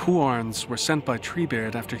 The Huarns were sent by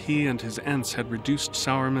Treebeard after he and his Ents had reduced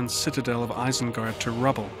Saruman's citadel of Isengard to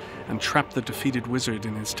rubble and trapped the defeated wizard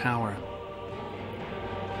in his tower.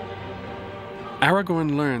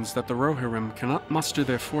 Aragorn learns that the Rohirrim cannot muster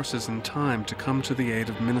their forces in time to come to the aid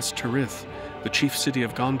of Minas Tirith, the chief city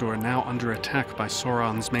of Gondor now under attack by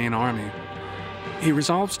Sauron's main army. He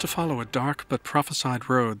resolves to follow a dark but prophesied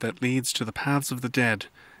road that leads to the Paths of the Dead,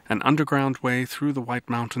 an underground way through the White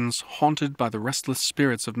Mountains haunted by the restless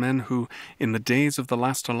spirits of men who, in the days of the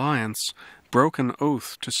last alliance, broke an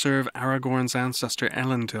oath to serve Aragorn's ancestor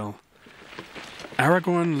Elendil.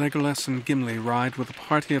 Aragorn, Legolas, and Gimli ride with a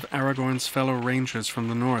party of Aragorn's fellow rangers from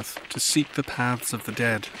the north to seek the Paths of the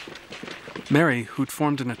Dead. Merry, who'd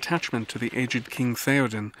formed an attachment to the aged King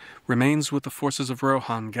Theoden, remains with the forces of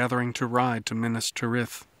Rohan gathering to ride to Minas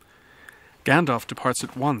Tirith. Gandalf departs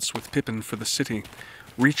at once with Pippin for the city,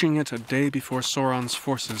 reaching it a day before Sauron's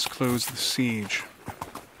forces close the siege.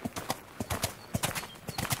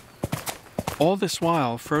 All this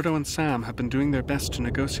while, Frodo and Sam have been doing their best to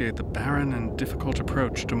negotiate the barren and difficult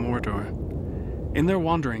approach to Mordor. In their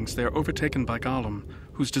wanderings, they are overtaken by Gollum,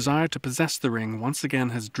 whose desire to possess the ring once again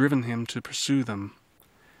has driven him to pursue them.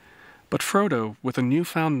 But Frodo, with a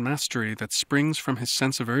newfound mastery that springs from his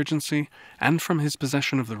sense of urgency and from his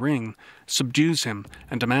possession of the ring, subdues him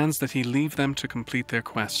and demands that he leave them to complete their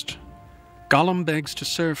quest. Gollum begs to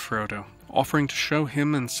serve Frodo, offering to show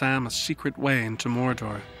him and Sam a secret way into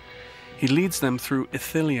Mordor. He leads them through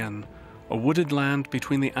Ithilien, a wooded land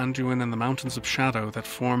between the Anduin and the Mountains of Shadow that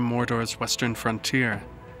form Mordor's western frontier.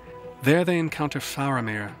 There they encounter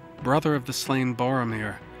Faramir, brother of the slain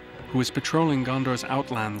Boromir, who is patrolling Gondor's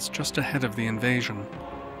outlands just ahead of the invasion.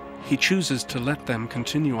 He chooses to let them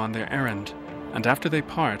continue on their errand, and after they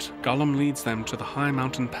part, Gollum leads them to the high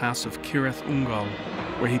mountain pass of Cirith Ungol,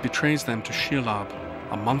 where he betrays them to Shelob,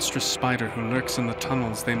 a monstrous spider who lurks in the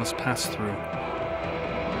tunnels they must pass through.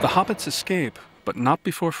 The hobbits escape, but not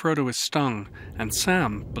before Frodo is stung, and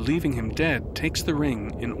Sam, believing him dead, takes the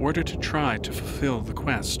ring in order to try to fulfill the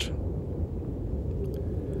quest.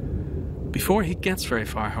 Before he gets very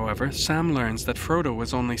far, however, Sam learns that Frodo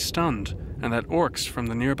was only stunned, and that orcs from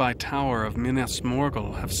the nearby tower of Minas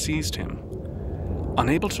Morgul have seized him.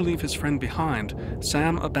 Unable to leave his friend behind,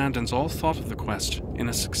 Sam abandons all thought of the quest in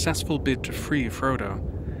a successful bid to free Frodo.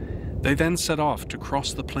 They then set off to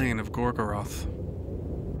cross the plain of Gorgoroth.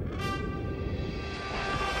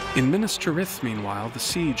 In Minas Tirith, meanwhile, the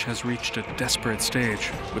siege has reached a desperate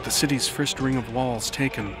stage, with the city's first ring of walls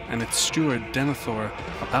taken and its steward Denethor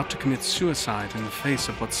about to commit suicide in the face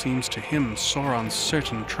of what seems to him Sauron's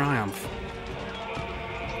certain triumph.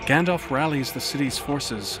 Gandalf rallies the city's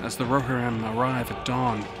forces as the Rohirrim arrive at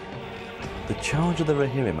dawn. The charge of the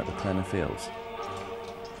Rohirrim at the Clone Fields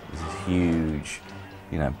is a huge,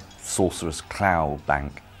 sorcerous cloud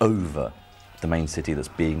bank over the main city that's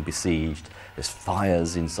being besieged. There's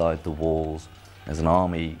fires inside the walls. There's an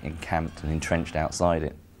army encamped and entrenched outside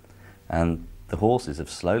it. And the horses have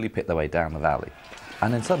slowly picked their way down the valley.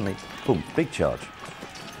 And then suddenly, boom, big charge.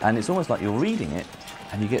 And it's almost like you're reading it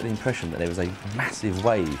and you get the impression that there is a massive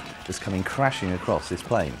wave that's coming crashing across this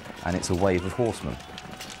plain. And it's a wave of horsemen.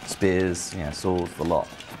 Spears, swords, the lot.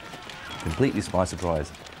 Completely by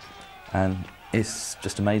surprise. And it's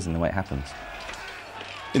just amazing the way it happens.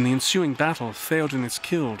 In the ensuing battle, Theoden is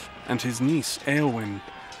killed, and his niece, Eowyn,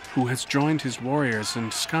 who has joined his warriors in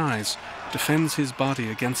disguise, defends his body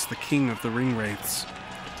against the king of the Ringwraiths.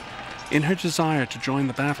 In her desire to join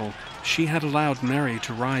the battle, she had allowed Merry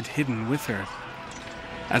to ride hidden with her.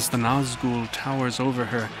 As the Nazgul towers over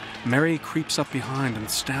her, Merry creeps up behind and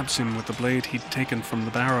stabs him with the blade he'd taken from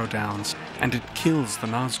the Barrow Downs, and it kills the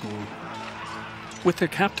Nazgul. With their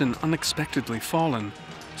captain unexpectedly fallen,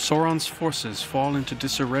 Sauron's forces fall into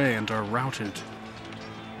disarray and are routed.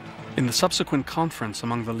 In the subsequent conference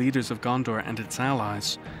among the leaders of Gondor and its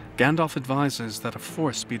allies, Gandalf advises that a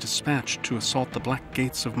force be dispatched to assault the Black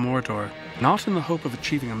Gates of Mordor, not in the hope of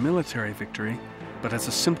achieving a military victory, but as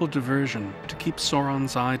a simple diversion to keep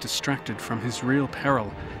Sauron's eye distracted from his real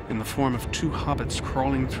peril in the form of two hobbits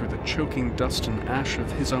crawling through the choking dust and ash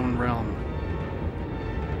of his own realm.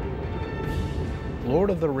 Lord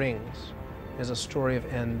of the Rings is a story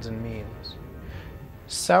of ends and means.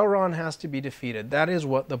 Sauron has to be defeated. That is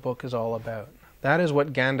what the book is all about. That is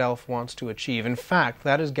what Gandalf wants to achieve. In fact,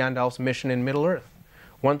 that is Gandalf's mission in Middle-earth.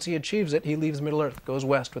 Once he achieves it, he leaves Middle-earth, goes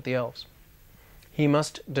west with the elves. He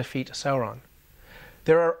must defeat Sauron.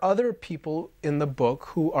 There are other people in the book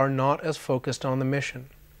who are not as focused on the mission.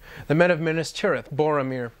 The men of Minas Tirith,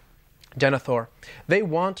 Boromir, Denethor, they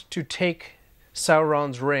want to take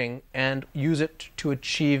Sauron's ring and use it to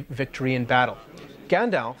achieve victory in battle.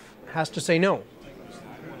 Gandalf has to say no.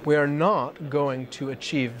 We are not going to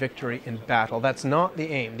achieve victory in battle. That's not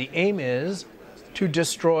the aim. The aim is to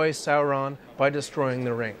destroy Sauron by destroying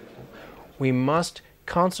the ring. We must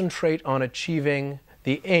concentrate on achieving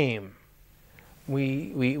the aim.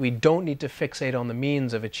 We don't need to fixate on the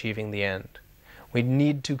means of achieving the end. We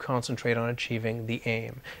need to concentrate on achieving the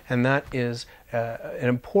aim. And that is an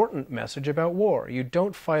important message about war. You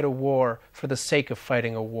don't fight a war for the sake of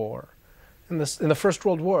fighting a war. In the First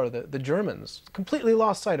World War, the Germans completely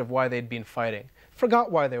lost sight of why they'd been fighting.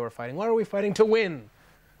 Forgot why they were fighting. Why are we fighting? To win.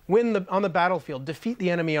 Win on the battlefield. Defeat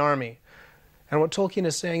the enemy army. And what Tolkien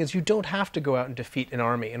is saying is you don't have to go out and defeat an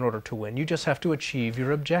army in order to win. You just have to achieve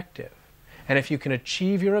your objective. And if you can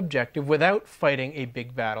achieve your objective without fighting a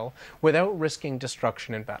big battle, without risking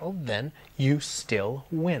destruction in battle, then you still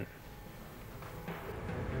win.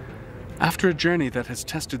 After a journey that has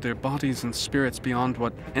tested their bodies and spirits beyond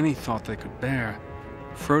what any thought they could bear,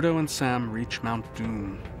 Frodo and Sam reach Mount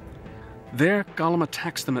Doom. There, Gollum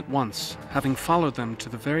attacks them at once, having followed them to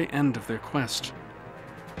the very end of their quest.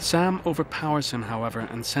 Sam overpowers him, however,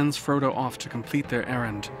 and sends Frodo off to complete their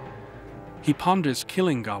errand. He ponders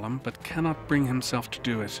killing Gollum, but cannot bring himself to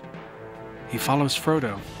do it. He follows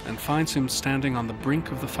Frodo and finds him standing on the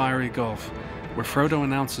brink of the fiery gulf, where Frodo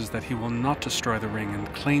announces that he will not destroy the ring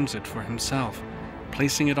and claims it for himself,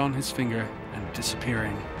 placing it on his finger and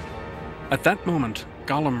disappearing. At that moment,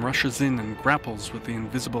 Gollum rushes in and grapples with the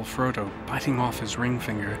invisible Frodo, biting off his ring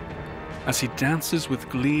finger. As he dances with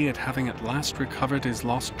glee at having at last recovered his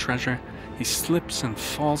lost treasure, he slips and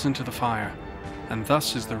falls into the fire, and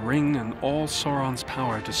thus is the ring and all Sauron's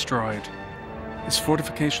power destroyed. His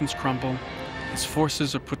fortifications crumble, his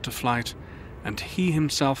forces are put to flight, and he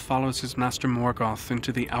himself follows his master Morgoth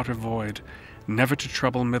into the outer void, never to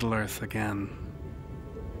trouble Middle-earth again.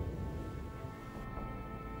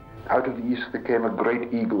 Out of the east there came a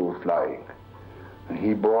great eagle flying, and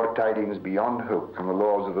he bore tidings beyond hope from the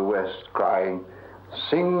lords of the west, crying,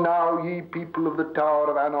 "Sing now, ye people of the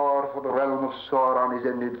Tower of Anor, for the realm of Sauron is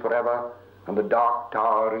ended forever, and the Dark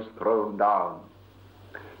Tower is thrown down.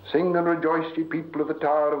 Sing and rejoice, ye people of the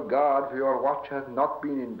Tower of God, for your watch hath not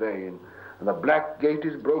been in vain, and the black gate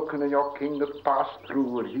is broken, and your king hath passed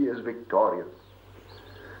through, and he is victorious.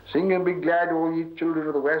 Sing and be glad, all ye children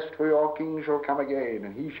of the west, for your king shall come again,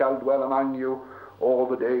 and he shall dwell among you all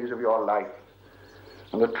the days of your life.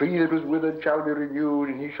 And the tree that was withered shall be renewed,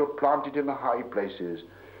 and he shall plant it in the high places,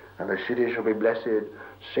 and the city shall be blessed.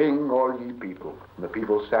 Sing, all ye people." And the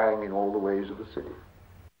people sang in all the ways of the city.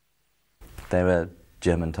 There were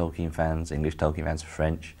German Tolkien fans, English Tolkien fans,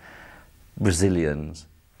 French, Brazilians,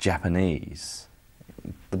 Japanese.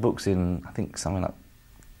 The book's in, I think, something like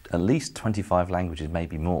at least 25 languages,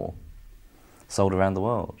 maybe more, sold around the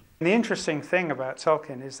world. The interesting thing about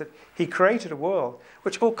Tolkien is that he created a world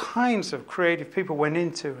which all kinds of creative people went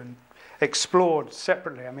into and explored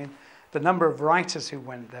separately. I mean, the number of writers who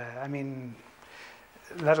went there, I mean,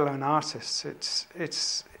 let alone artists,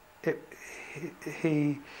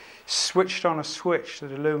 he switched on a switch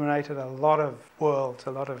that illuminated a lot of worlds,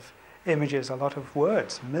 a lot of images, a lot of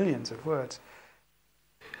words, millions of words.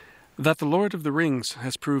 That The Lord of the Rings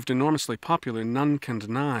has proved enormously popular, none can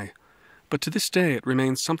deny, but to this day it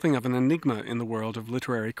remains something of an enigma in the world of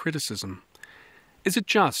literary criticism. Is it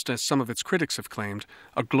just, as some of its critics have claimed,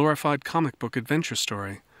 a glorified comic book adventure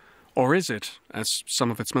story? Or is it, as some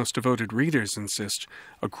of its most devoted readers insist,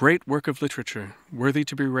 a great work of literature, worthy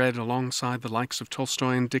to be read alongside the likes of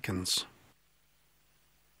Tolstoy and Dickens?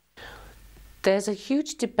 There's a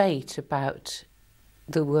huge debate about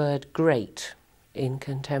the word great in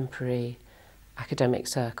contemporary academic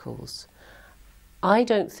circles. I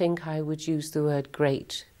don't think I would use the word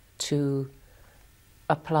great to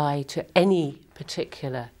apply to any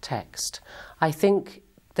particular text. I think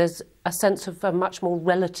there's a sense of a much more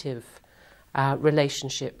relative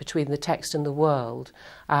relationship between the text and the world,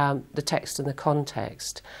 the text and the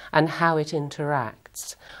context, and how it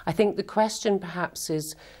interacts. I think the question perhaps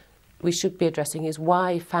we should be addressing is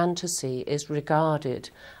why fantasy is regarded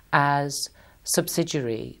as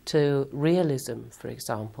subsidiary to realism, for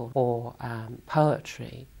example, or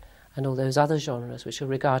poetry, and all those other genres which are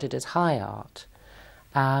regarded as high art.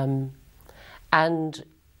 And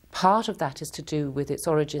part of that is to do with its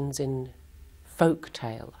origins in folk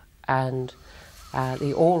tale and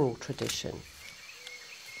the oral tradition.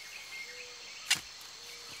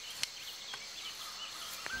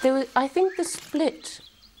 I think the split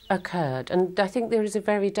occurred, and I think there is a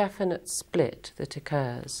very definite split that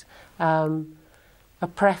occurs. A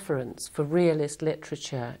preference for realist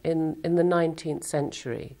literature in the 19th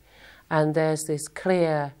century, and there's this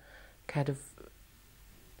clear kind of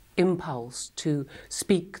impulse to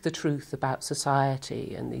speak the truth about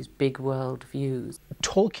society and these big world views.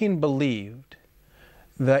 Tolkien believed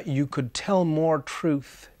that you could tell more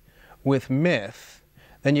truth with myth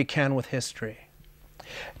than you can with history.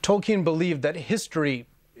 Tolkien believed that history,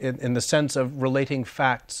 in the sense of relating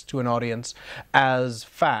facts to an audience as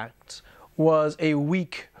facts, was a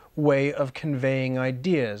weak way of conveying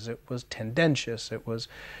ideas. It was tendentious, it was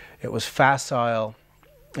facile,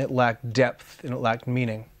 it lacked depth, and it lacked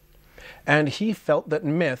meaning. And he felt that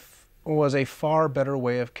myth was a far better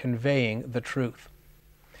way of conveying the truth.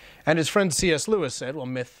 And his friend C.S. Lewis said, well,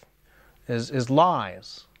 myth is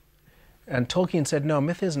lies. And Tolkien said, no,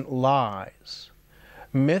 myth isn't lies.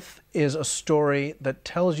 Myth is a story that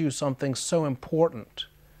tells you something so important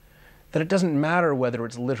that it doesn't matter whether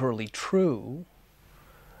it's literally true.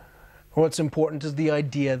 What's important is the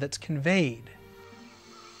idea that's conveyed.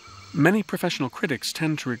 Many professional critics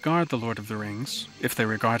tend to regard The Lord of the Rings, if they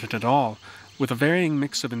regard it at all, with a varying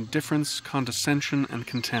mix of indifference, condescension, and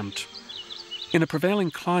contempt. In a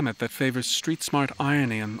prevailing climate that favors street-smart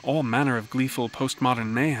irony and all manner of gleeful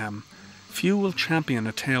postmodern mayhem, few will champion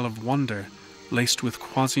a tale of wonder, laced with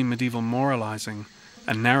quasi-medieval moralizing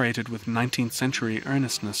and narrated with 19th century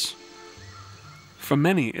earnestness. For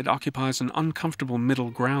many, it occupies an uncomfortable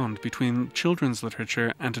middle ground between children's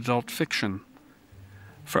literature and adult fiction.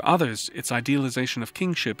 For others, its idealization of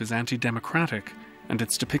kingship is anti-democratic, and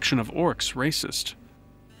its depiction of orcs racist.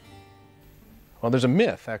 Well, there's a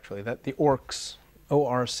myth, actually, that the orcs,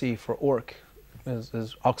 O-R-C for orc,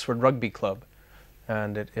 is Oxford Rugby Club,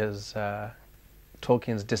 and it is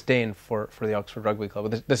Tolkien's disdain for the Oxford Rugby Club.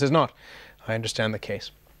 But this is not, I understand, the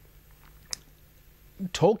case.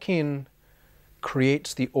 Tolkien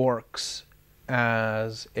creates the orcs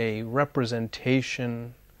as a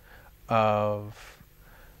representation of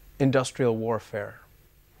industrial warfare.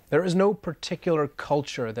 There is no particular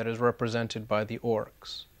culture that is represented by the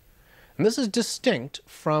orcs. And this is distinct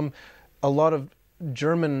from a lot of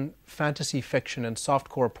German fantasy fiction and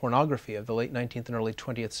softcore pornography of the late 19th and early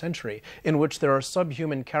 20th century, in which there are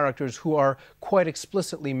subhuman characters who are quite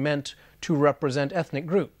explicitly meant to represent ethnic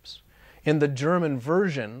groups. In the German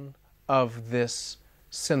version of this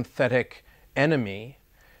synthetic enemy,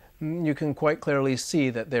 you can quite clearly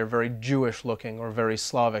see that they're very Jewish looking or very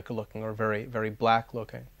Slavic looking or very, very black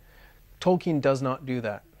looking. Tolkien does not do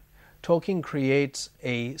that. Tolkien creates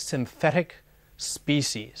a synthetic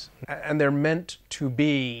species, and they're meant to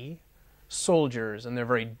be soldiers, and they're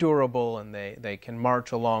very durable, and they can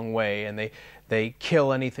march a long way, and they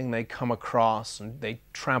kill anything they come across, and they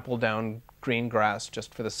trample down green grass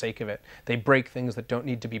just for the sake of it. They break things that don't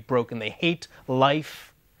need to be broken. They hate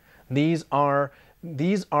life. These are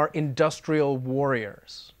industrial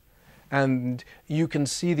warriors. And you can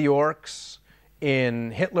see the orcs in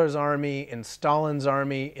Hitler's army, in Stalin's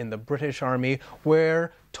army, in the British army,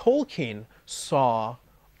 where Tolkien saw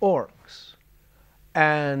orcs.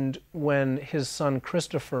 And when his son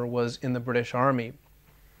Christopher was in the British army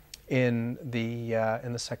in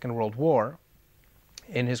the Second World War,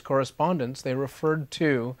 in his correspondence, they referred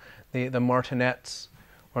to the martinets,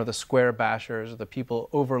 or the square bashers, the people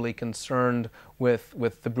overly concerned with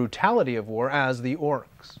the brutality of war, as the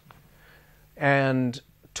orcs. And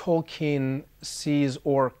Tolkien sees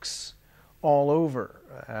orcs all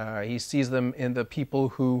over. He sees them in the people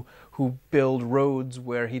who build roads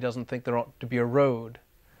where he doesn't think there ought to be a road.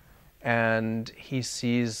 And he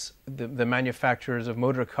sees the manufacturers of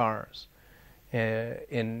motor cars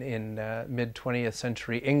in mid-20th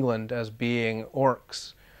century England as being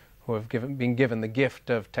orcs who have been given the gift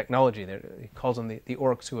of technology. He calls them the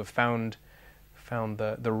orcs who have found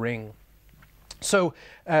the ring. So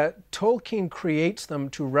Tolkien creates them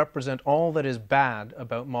to represent all that is bad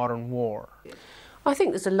about modern war. I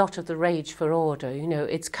think there's a lot of the rage for order. You know,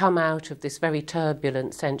 it's come out of this very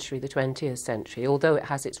turbulent century, the 20th century, although it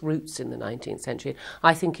has its roots in the 19th century.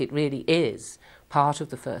 I think it really is part of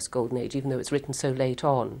the first golden age, even though it's written so late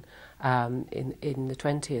on in the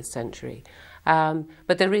 20th century.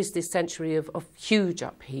 But there is this century of huge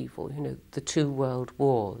upheaval, you know, the two world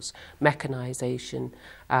wars, mechanisation,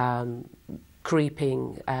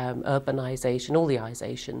 creeping urbanisation, all the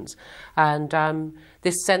isations, and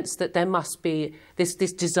this sense that there must be this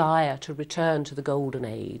desire to return to the golden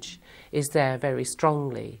age is there very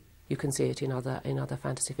strongly. You can see it in other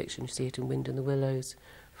fantasy fiction. You see it in Wind in the Willows,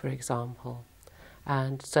 for example,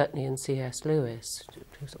 and certainly in C.S. Lewis,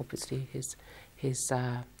 who's obviously his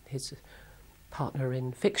partner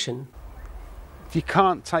in fiction. You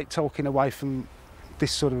can't take Tolkien away from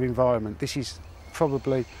this sort of environment. This is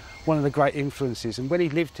probably one of the great influences, and when he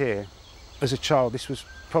lived here as a child, this was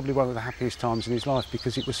probably one of the happiest times in his life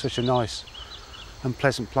because it was such a nice and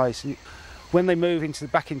pleasant place. And when they move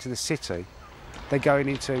back into the city, they're going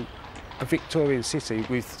into a Victorian city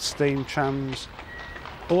with steam trams,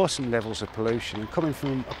 awesome levels of pollution, and coming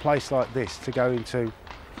from a place like this to go into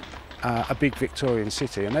a big Victorian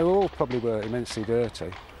city, and they all probably were immensely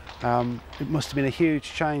dirty. It must have been a huge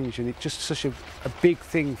change, and it's just such a big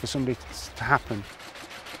thing for somebody to happen.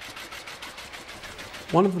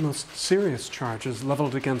 One of the most serious charges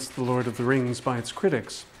levelled against The Lord of the Rings by its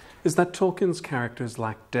critics is that Tolkien's characters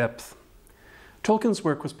lack depth. Tolkien's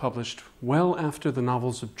work was published well after the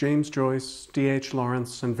novels of James Joyce, D.H.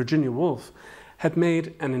 Lawrence, and Virginia Woolf had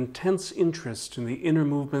made an intense interest in the inner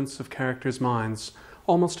movements of characters' minds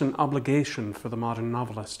almost an obligation for the modern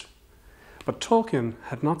novelist. But Tolkien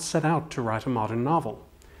had not set out to write a modern novel.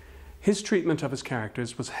 His treatment of his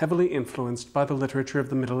characters was heavily influenced by the literature of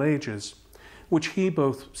the Middle Ages, which he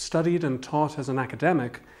both studied and taught as an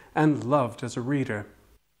academic and loved as a reader.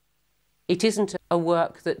 It isn't a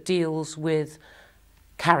work that deals with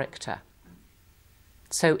character,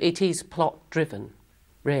 so it is plot-driven,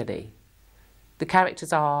 really. The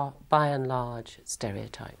characters are, by and large,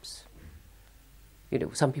 stereotypes. You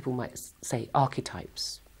know, some people might say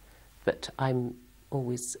archetypes, but I'm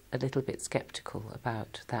always a little bit sceptical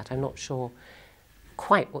about that. I'm not sure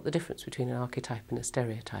quite what the difference between an archetype and a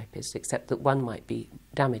stereotype is, except that one might be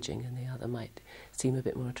damaging and the other might seem a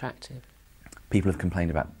bit more attractive. People have complained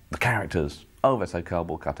about the characters. Oh, they're so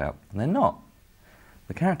cardboard cut out. And they're not.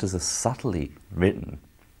 The characters are subtly written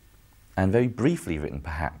and very briefly written,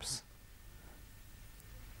 perhaps.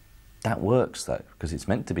 That works, though, because it's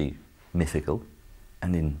meant to be mythical.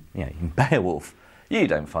 And in Beowulf, you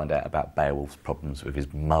don't find out about Beowulf's problems with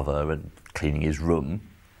his mother and cleaning his room.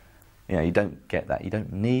 You don't get that. You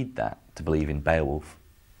don't need that to believe in Beowulf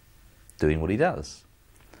doing what he does.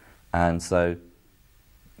 And so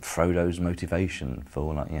Frodo's motivation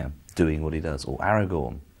for doing what he does, or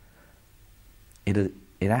Aragorn, it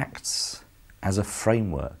acts as a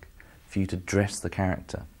framework for you to dress the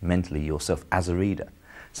character mentally yourself as a reader.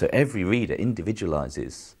 So every reader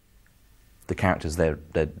individualizes the characters they're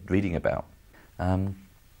reading about.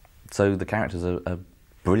 So the characters are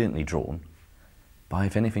brilliantly drawn by,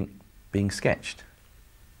 if anything, being sketched.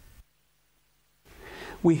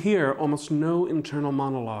 We hear almost no internal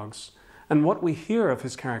monologues, and what we hear of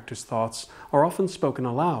his characters' thoughts are often spoken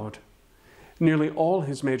aloud. Nearly all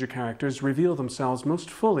his major characters reveal themselves most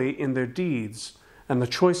fully in their deeds, and the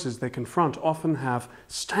choices they confront often have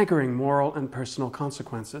staggering moral and personal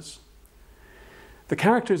consequences. The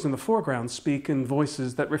characters in the foreground speak in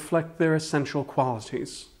voices that reflect their essential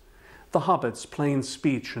qualities. The Hobbit's plain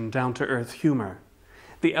speech and down-to-earth humor,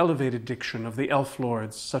 the elevated diction of the elf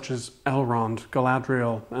lords such as Elrond,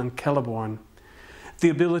 Galadriel, and Celeborn, the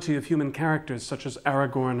ability of human characters such as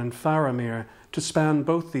Aragorn and Faramir to span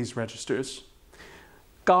both these registers,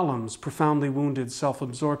 Gollum's profoundly wounded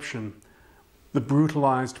self-absorption, the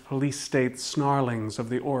brutalized police state snarlings of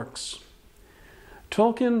the orcs.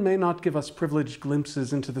 Tolkien may not give us privileged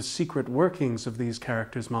glimpses into the secret workings of these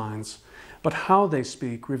characters' minds, but how they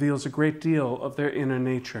speak reveals a great deal of their inner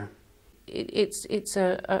nature. It's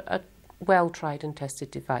a well-tried and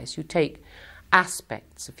tested device. You take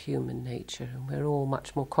aspects of human nature, and we're all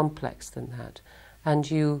much more complex than that, and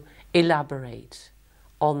you elaborate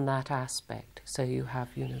on that aspect. So you have,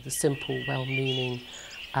 the simple, well-meaning,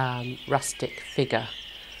 rustic figure,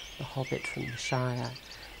 the hobbit from the Shire.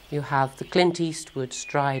 You have the Clint Eastwood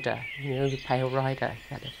Strider, the pale rider,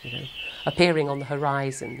 kind of, appearing on the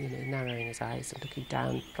horizon, narrowing his eyes and looking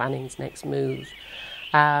down, planning his next move.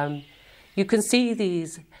 You can see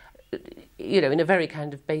these, in a very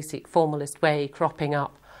kind of basic formalist way, cropping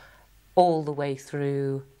up all the way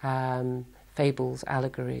through fables,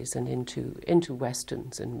 allegories, and into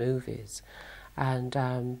westerns and movies, and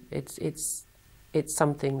it's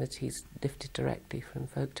something that he's lifted directly from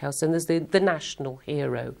folktales. And there's the national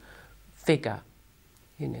hero figure,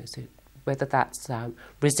 so whether that's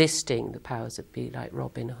resisting the powers that be, like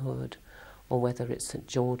Robin Hood, or whether it's St.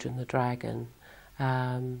 George and the Dragon,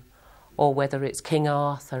 or whether it's King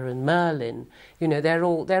Arthur and Merlin, they're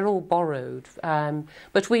all borrowed.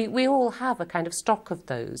 But we all have a kind of stock of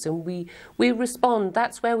those, and we respond.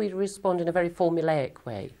 That's where we respond in a very formulaic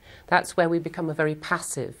way. That's where we become a very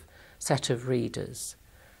passive set of readers.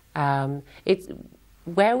 It's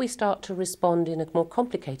where we start to respond in a more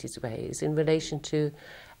complicated way is in relation to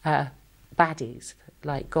baddies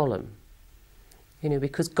like Gollum,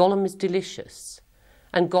 because Gollum is delicious,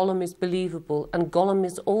 and Gollum is believable, and Gollum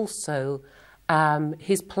is also,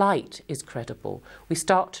 his plight is credible. We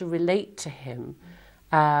start to relate to him,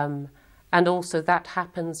 and also that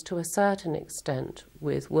happens to a certain extent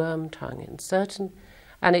with Wormtongue,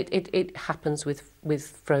 and it happens with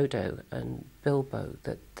Frodo and Bilbo,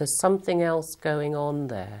 that there's something else going on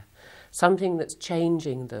there, something that's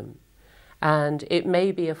changing them. And it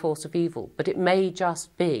may be a force of evil, but it may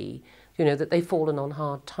just be, that they've fallen on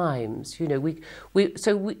hard times.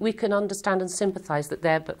 We can understand and sympathise that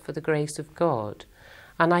they're but for the grace of God.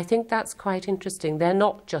 And I think that's quite interesting. They're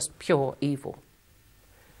not just pure evil.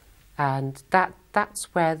 And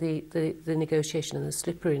that's where the negotiation and the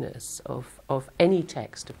slipperiness of any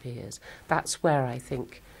text appears. That's where I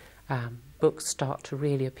think books start to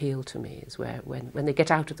really appeal to me, is where when they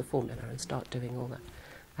get out of the formula and start doing all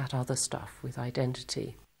that other stuff with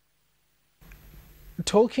identity.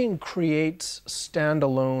 Tolkien creates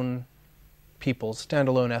standalone peoples,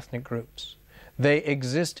 standalone ethnic groups. They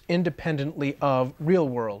exist independently of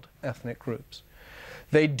real-world ethnic groups.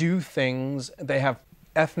 They do things, they have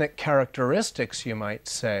ethnic characteristics, you might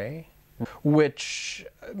say, which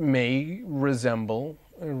may resemble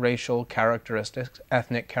racial characteristics,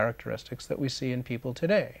 ethnic characteristics that we see in people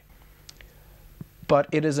today. But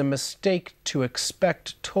it is a mistake to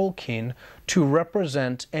expect Tolkien to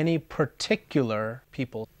represent any particular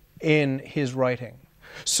people in his writing.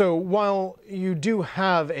 So while you do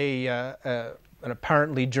have an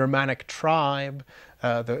apparently Germanic tribe,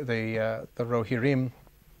 the Rohirrim,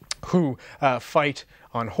 who fight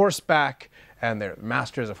on horseback, and they're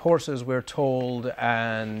masters of horses, we're told,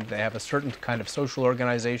 and they have a certain kind of social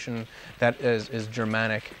organization that is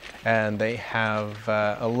Germanic, and they have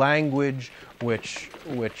a language which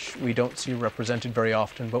we don't see represented very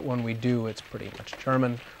often, but when we do, it's pretty much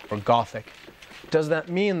German or Gothic. Does that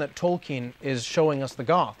mean that Tolkien is showing us the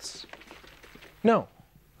Goths? No.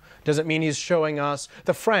 Does it mean he's showing us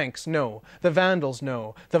the Franks? No. The Vandals?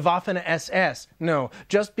 No. The Waffen-SS? No.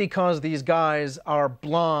 Just because these guys are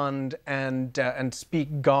blonde and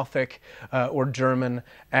speak Gothic or German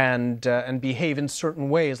and behave in certain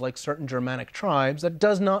ways like certain Germanic tribes, that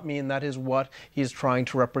does not mean that is what he's trying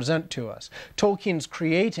to represent to us. Tolkien's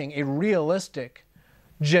creating a realistic,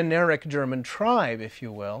 generic German tribe, if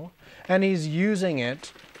you will, and he's using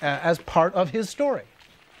it as part of his story.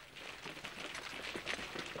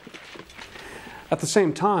 At the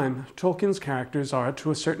same time, Tolkien's characters are,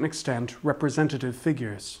 to a certain extent, representative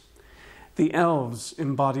figures. The elves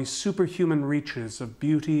embody superhuman reaches of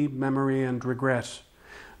beauty, memory, and regret.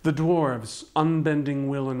 The dwarves, unbending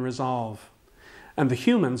will and resolve. And the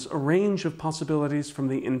humans, a range of possibilities from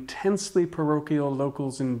the intensely parochial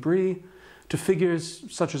locals in Bree to figures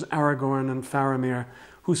such as Aragorn and Faramir,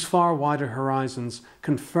 whose far wider horizons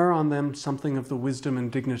confer on them something of the wisdom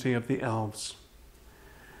and dignity of the elves.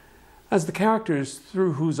 As the characters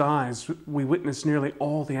through whose eyes we witness nearly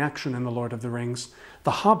all the action in The Lord of the Rings,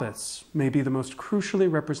 the hobbits may be the most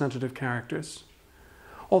crucially representative characters.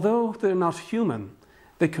 Although they're not human,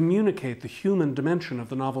 they communicate the human dimension of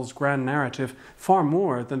the novel's grand narrative far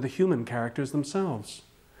more than the human characters themselves.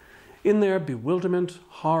 In their bewilderment,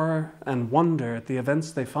 horror, and wonder at the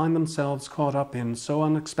events they find themselves caught up in so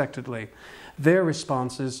unexpectedly, their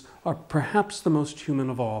responses are perhaps the most human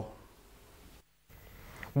of all.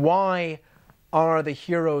 Why are the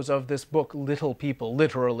heroes of this book little people,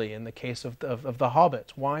 literally, in the case of the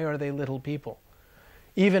hobbits? Why are they little people?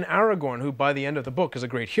 Even Aragorn, who by the end of the book is a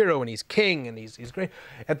great hero and he's king and he's great,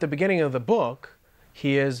 at the beginning of the book,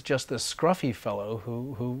 he is just this scruffy fellow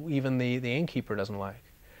who even the innkeeper doesn't like.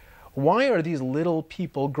 Why are these little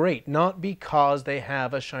people great? Not because they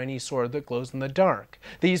have a shiny sword that glows in the dark.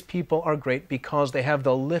 These people are great because they have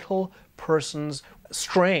the little person's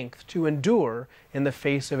strength to endure in the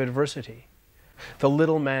face of adversity. The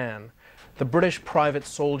little man, the British private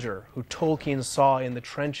soldier who Tolkien saw in the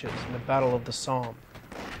trenches in the Battle of the Somme,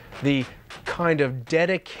 the kind of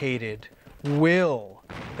dedicated will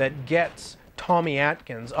that gets Tommy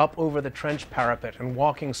Atkins up over the trench parapet and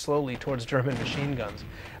walking slowly towards German machine guns.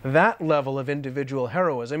 That level of individual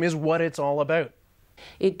heroism is what it's all about.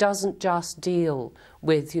 It doesn't just deal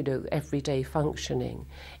with, everyday functioning.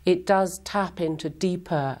 It does tap into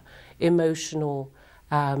deeper emotional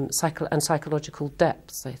and psychological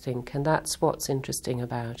depths, I think, and that's what's interesting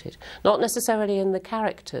about it. Not necessarily in the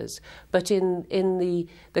characters, but in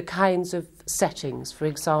the kinds of settings. For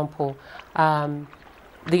example,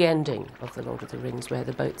 the ending of The Lord of the Rings, where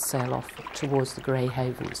the boats sail off towards the Grey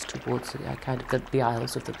Havens, towards the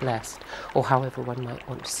Isles of the Blessed, or however one might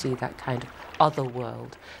want to see that kind of other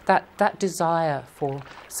world. That desire for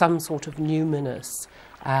some sort of numinous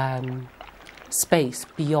space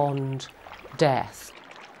beyond death.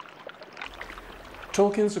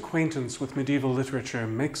 Tolkien's acquaintance with medieval literature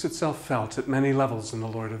makes itself felt at many levels in The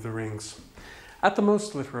Lord of the Rings. At the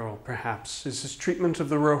most literal, perhaps, is his treatment of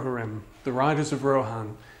the Rohirrim, the Riders of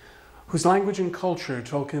Rohan, whose language and culture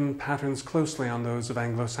Tolkien patterns closely on those of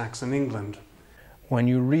Anglo-Saxon England. When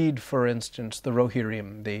you read, for instance, the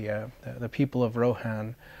Rohirrim, the people of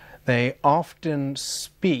Rohan, they often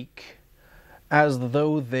speak as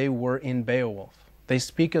though they were in Beowulf. They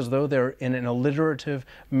speak as though they're in an alliterative,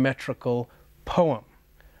 metrical poem.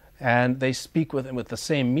 And they speak with the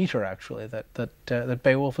same meter, actually, that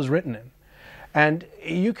Beowulf was written in. And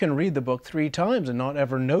you can read the book 3 times and not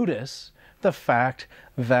ever notice the fact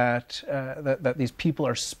that these people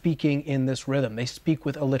are speaking in this rhythm. They speak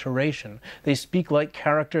with alliteration. They speak like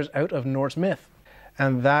characters out of Norse myth.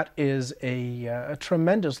 And that is a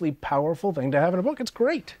tremendously powerful thing to have in a book. It's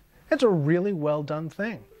great. It's a really well done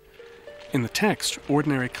thing. In the text,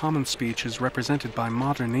 ordinary common speech is represented by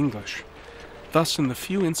modern English. Thus, in the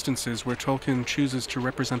few instances where Tolkien chooses to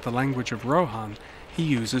represent the language of Rohan, he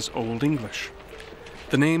uses Old English.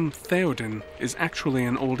 The name Theoden is actually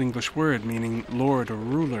an Old English word meaning lord or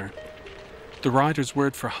ruler. The writer's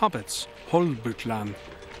word for hobbits, Holbutlan,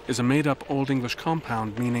 is a made-up Old English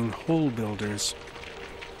compound meaning hole builders.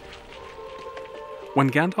 When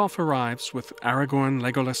Gandalf arrives with Aragorn,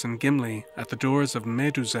 Legolas, and Gimli at the doors of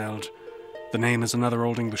Meduseld, the name is another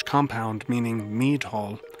Old English compound meaning mead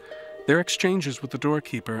hall, their exchanges with the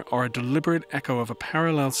doorkeeper are a deliberate echo of a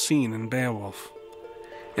parallel scene in Beowulf.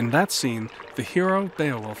 In that scene, the hero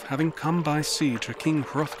Beowulf, having come by sea to King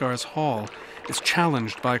Hrothgar's hall, is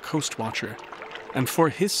challenged by a coast watcher, and for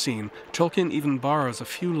his scene, Tolkien even borrows a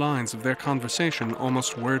few lines of their conversation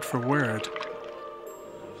almost word for word.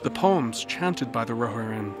 The poems chanted by the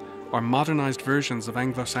Rohirrim are modernized versions of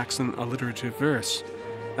Anglo-Saxon alliterative verse,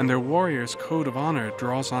 and their warrior's code of honor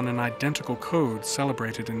draws on an identical code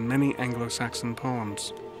celebrated in many Anglo-Saxon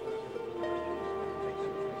poems.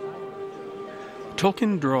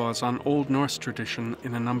 Tolkien draws on Old Norse tradition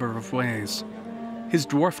in a number of ways. His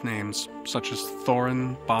dwarf names, such as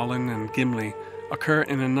Thorin, Balin, and Gimli, occur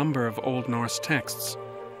in a number of Old Norse texts.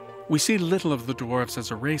 We see little of the dwarves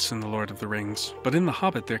as a race in The Lord of the Rings, but in The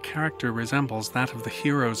Hobbit their character resembles that of the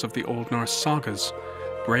heroes of the Old Norse sagas,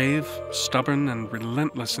 brave, stubborn, and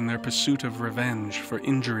relentless in their pursuit of revenge for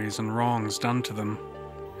injuries and wrongs done to them.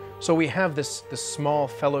 So we have this small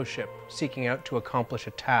fellowship seeking out to accomplish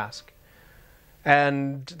a task.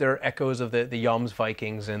 And there are echoes of the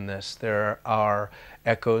Jomsvikings in this. There are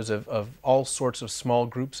echoes of all sorts of small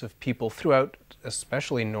groups of people throughout,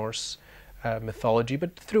 especially Norse mythology,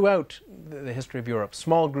 but throughout the history of Europe.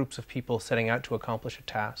 Small groups of people setting out to accomplish a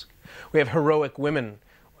task. We have heroic women,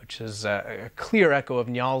 which is a clear echo of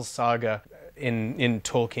Njal's saga in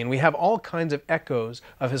Tolkien. We have all kinds of echoes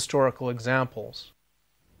of historical examples.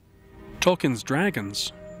 Tolkien's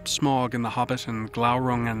dragons, Smaug in The Hobbit and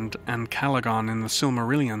Glaurung and Calagon in the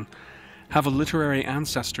Silmarillion, have a literary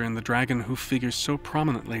ancestor in the dragon who figures so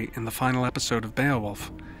prominently in the final episode of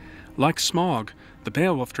Beowulf. Like Smaug, the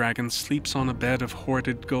Beowulf dragon sleeps on a bed of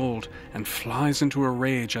hoarded gold and flies into a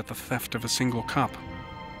rage at the theft of a single cup.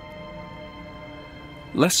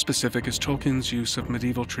 Less specific is Tolkien's use of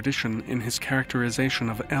medieval tradition in his characterization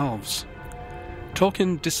of elves.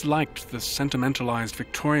 Tolkien disliked the sentimentalized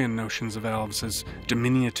Victorian notions of elves as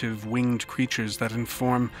diminutive winged creatures that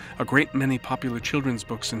inform a great many popular children's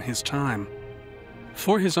books in his time.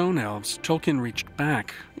 For his own elves, Tolkien reached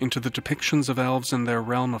back into the depictions of elves in their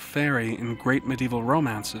realm of fairy in great medieval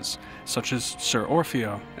romances, such as Sir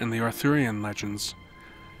Orfeo and the Arthurian legends.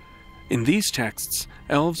 In these texts,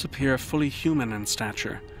 elves appear fully human in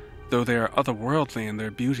stature, though they are otherworldly in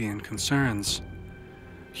their beauty and concerns.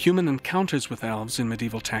 Human encounters with elves in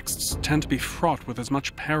medieval texts tend to be fraught with as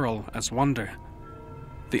much peril as wonder.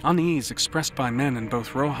 The unease expressed by men in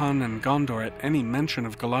both Rohan and Gondor at any mention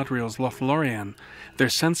of Galadriel's Lothlorien, their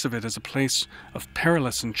sense of it as a place of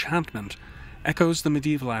perilous enchantment, echoes the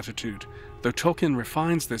medieval attitude, though Tolkien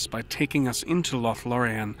refines this by taking us into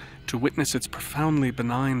Lothlorien to witness its profoundly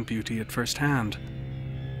benign beauty at first hand.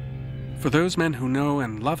 For those men who know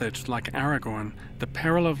and love it, like Aragorn, the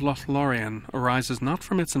peril of Lothlorien arises not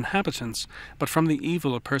from its inhabitants, but from the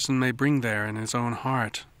evil a person may bring there in his own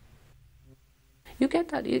heart. You get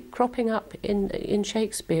that cropping up in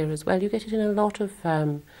Shakespeare as well. You get it in a lot of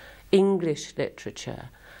English literature.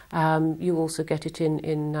 You also get it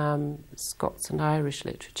in Scots and Irish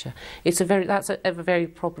literature. That's a very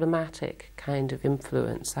problematic kind of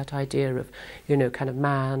influence, that idea of, kind of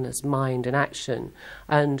man as mind and action,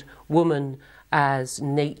 and woman as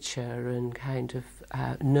nature and kind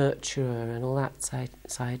of nurture and all that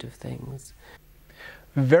side of things.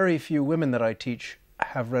 Very few women that I teach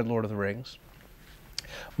have read Lord of the Rings.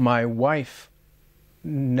 My wife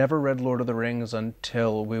never read Lord of the Rings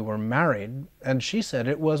until we were married, and she said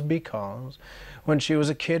it was because when she was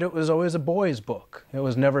a kid it was always a boy's book. It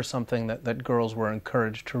was never something that girls were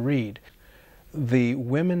encouraged to read. The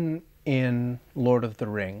women in Lord of the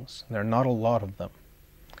Rings, there are not a lot of them,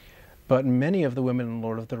 but many of the women in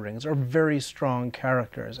Lord of the Rings are very strong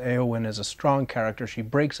characters. Éowyn is a strong character. She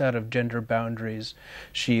breaks out of gender boundaries.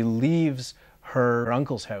 She leaves her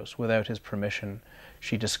uncle's house without his permission.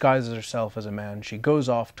 She disguises herself as a man. She goes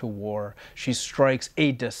off to war. She strikes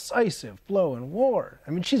a decisive blow in war. I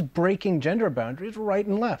mean, she's breaking gender boundaries right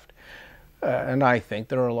and left. And I think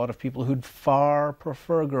there are a lot of people who'd far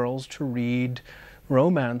prefer girls to read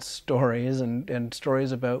romance stories and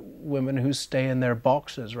stories about women who stay in their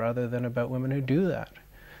boxes rather than about women who do that.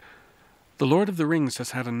 The Lord of the Rings has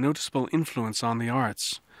had a noticeable influence on the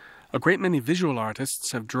arts. A great many visual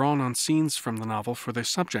artists have drawn on scenes from the novel for their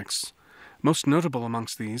subjects. Most notable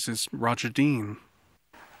amongst these is Roger Dean.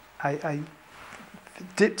 I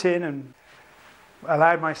dipped in and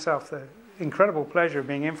allowed myself the incredible pleasure of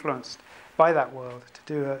being influenced by that world to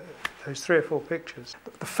do those 3 or 4 pictures.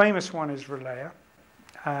 The famous one is R'lyeh,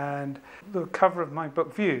 and the cover of my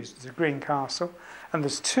book Views is a green castle, and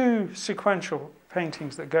there's 2 sequential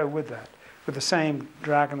paintings that go with that, with the same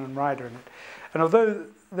dragon and rider in it. And although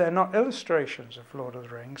they're not illustrations of Lord of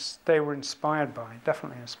the Rings, they were inspired by,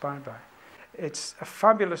 definitely inspired by. It's a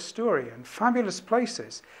fabulous story and fabulous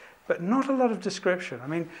places, but not a lot of description. I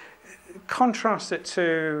mean, contrast it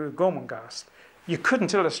to Gormenghast. You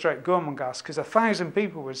couldn't illustrate Gormenghast because 1,000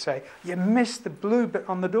 people would say, you missed the blue bit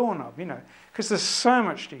on the doorknob, because there's so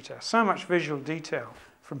much detail, so much visual detail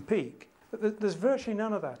from peak. But there's virtually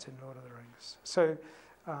none of that in Lord of the Rings. So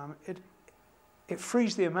it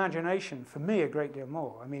frees the imagination, for me, a great deal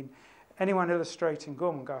more. I mean, anyone illustrating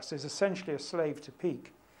Gormenghast is essentially a slave to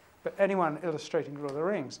Peak, but anyone illustrating Lord of the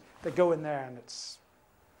Rings, they go in there and it's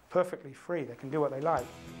perfectly free. They can do what they like.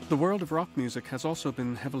 The world of rock music has also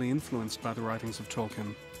been heavily influenced by the writings of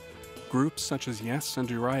Tolkien. Groups such as Yes and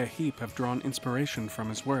Uriah Heep have drawn inspiration from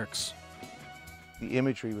his works. The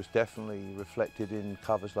imagery was definitely reflected in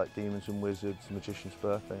covers like Demons and Wizards, Magician's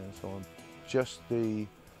Birthday and so on. Just the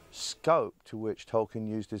scope to which Tolkien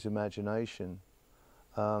used his imagination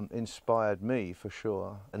inspired me for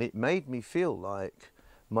sure. And it made me feel like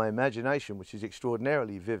my imagination, which is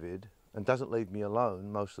extraordinarily vivid and doesn't leave me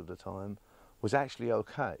alone most of the time, was actually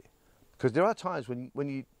okay. Because there are times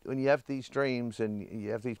when you have these dreams and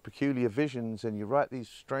you have these peculiar visions and you write these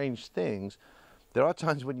strange things, there are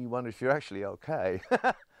times when you wonder if you're actually okay.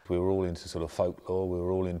 We were all into sort of folklore, we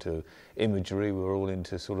were all into imagery, we were all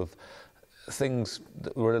into sort of things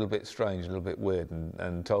that were a little bit strange, a little bit weird,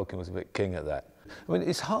 and Tolkien was a bit king at that. I mean,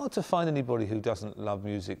 it's hard to find anybody who doesn't love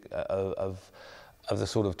music of the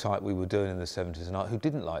sort of type we were doing in the 70s and who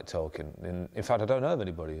didn't like Tolkien. In fact, I don't know of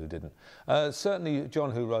anybody who didn't. Certainly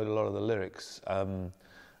John, who wrote a lot of the lyrics,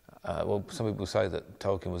 well, some people say that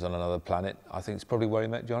Tolkien was on another planet. I think it's probably where he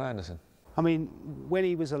met John Anderson. I mean, when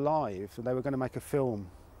he was alive, they were going to make a film,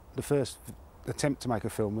 the first attempt to make a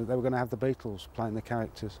film, they were going to have the Beatles playing the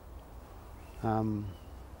characters.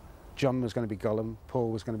 John was going to be Gollum,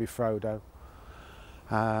 Paul was going to be Frodo,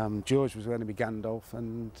 George was going to be Gandalf,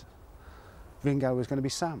 and Ringo was going to be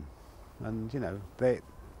Sam. And, you know,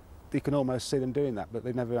 you can almost see them doing that, but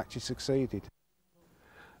they never actually succeeded.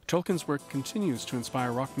 Tolkien's work continues to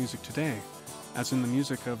inspire rock music today, as in the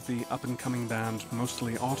music of the up-and-coming band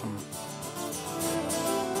Mostly Autumn.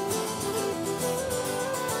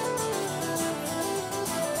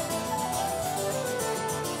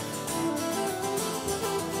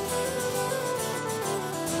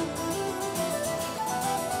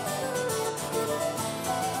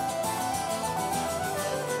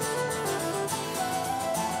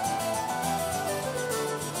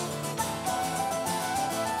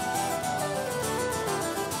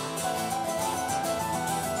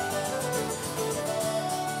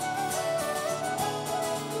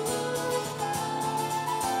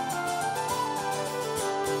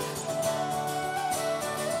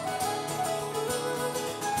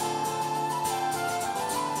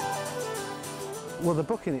 Well, the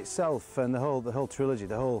book in itself and the whole trilogy,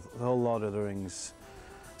 the whole Lord of the Rings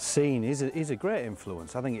scene is a great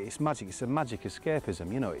influence. I think it's magic. It's a magic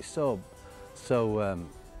escapism. You know, it's so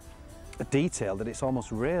detailed that it's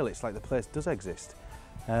almost real. It's like the place does exist.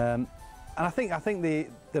 And I think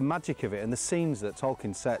the magic of it and the scenes that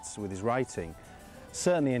Tolkien sets with his writing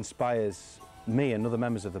certainly inspires me and other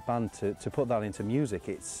members of the band to put that into music.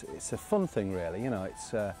 It's a fun thing, really. You know,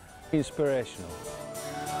 it's inspirational.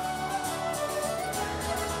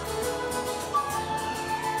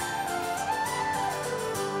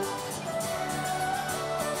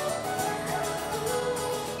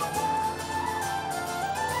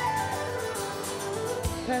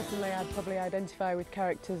 Personally, I'd probably identify with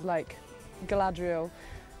characters like Galadriel.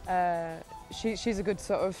 She's a good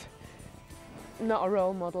sort of, not a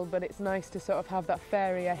role model, but it's nice to sort of have that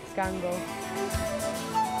fairy-esque angle.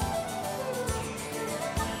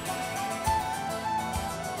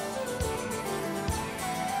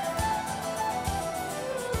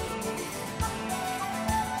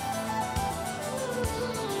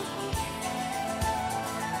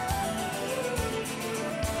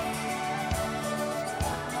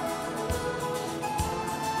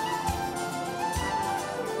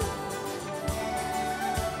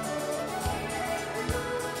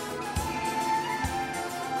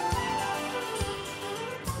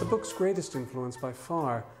 The book's greatest influence by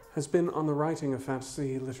far has been on the writing of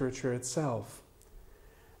fantasy literature itself.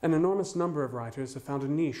 An enormous number of writers have found a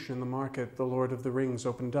niche in the market the Lord of the Rings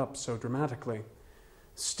opened up so dramatically.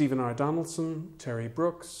 Stephen R. Donaldson, Terry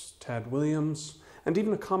Brooks, Tad Williams, and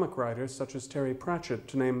even a comic writer such as Terry Pratchett,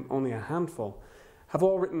 to name only a handful, have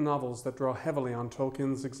all written novels that draw heavily on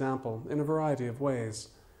Tolkien's example in a variety of ways.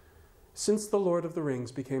 Since The Lord of the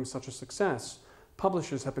Rings became such a success,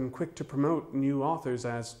 publishers have been quick to promote new authors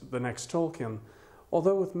as the next Tolkien,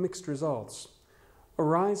 although with mixed results.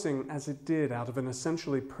 Arising as it did out of an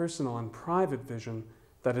essentially personal and private vision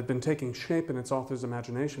that had been taking shape in its author's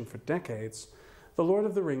imagination for decades, The Lord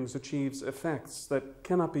of the Rings achieves effects that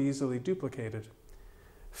cannot be easily duplicated.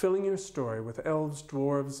 Filling your story with elves,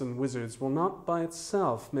 dwarves, and wizards will not by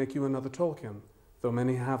itself make you another Tolkien, though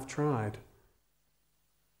many have tried.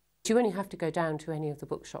 You only have to go down to any of the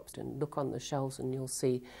bookshops and look on the shelves and you'll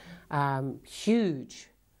see huge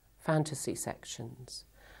fantasy sections.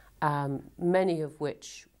 many of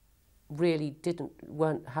which really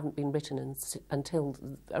haven't been written until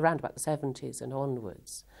around about the 70s and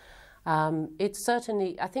onwards. It's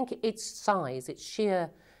certainly, I think its size, its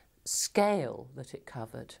sheer scale that it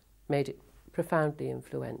covered made it profoundly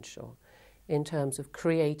influential in terms of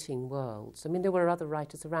creating worlds. I mean, there were other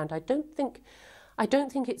writers around. I don't think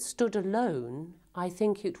it stood alone. I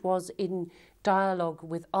think it was in dialogue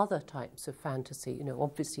with other types of fantasy. You know,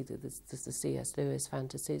 obviously there's the C.S. Lewis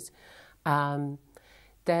fantasies.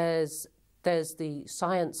 There's the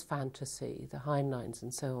science fantasy, the Heinleins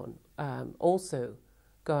and so on, also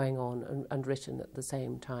going on and written at the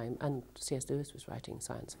same time. And C.S. Lewis was writing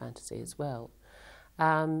science fantasy as well.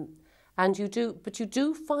 But you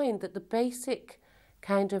do find that the basic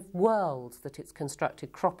kind of worlds that it's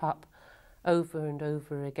constructed crop up over and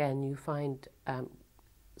over again. You find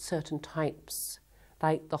certain types,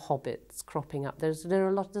 like the hobbits, cropping up. There's a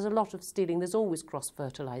lot of stealing. There's always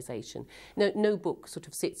cross-fertilisation. No book sort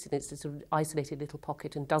of sits in its sort of isolated little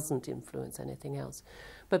pocket and doesn't influence anything else.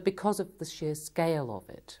 But because of the sheer scale of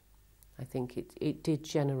it, I think it did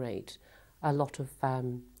generate a lot of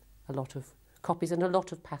copies and a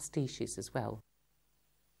lot of pastiches as well.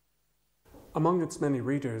 Among its many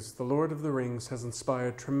readers, The Lord of the Rings has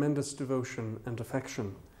inspired tremendous devotion and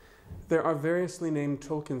affection. There are variously named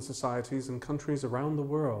Tolkien societies in countries around the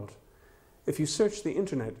world. If you search the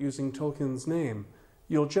internet using Tolkien's name,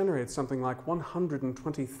 you'll generate something like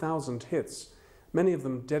 120,000 hits, many of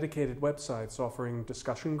them dedicated websites offering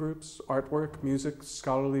discussion groups, artwork, music,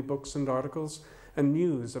 scholarly books and articles, and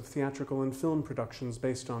news of theatrical and film productions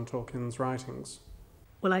based on Tolkien's writings.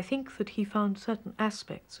 Well, I think that he found certain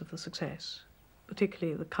aspects of the success,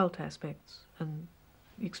 particularly the cult aspects and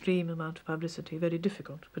the extreme amount of publicity, very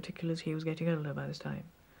difficult, particularly as he was getting older by this time.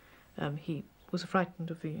 He was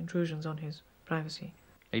frightened of the intrusions on his privacy.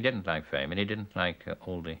 He didn't like fame, and he didn't like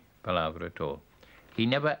all the palaver at all. He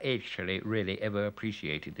never actually really ever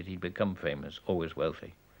appreciated that he'd become famous, always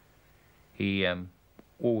wealthy. He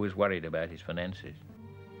always worried about his finances.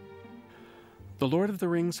 The Lord of the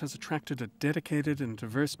Rings has attracted a dedicated and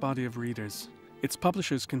diverse body of readers. Its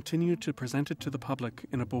publishers continue to present it to the public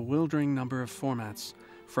in a bewildering number of formats,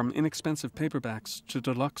 from inexpensive paperbacks to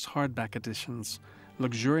deluxe hardback editions,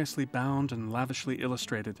 luxuriously bound and lavishly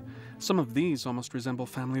illustrated. Some of these almost resemble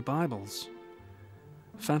family Bibles.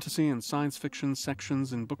 Fantasy and science fiction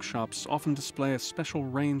sections in bookshops often display a special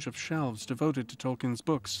range of shelves devoted to Tolkien's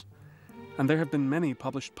books, and there have been many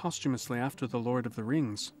published posthumously after The Lord of the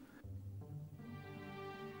Rings.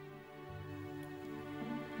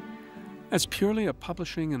 As purely a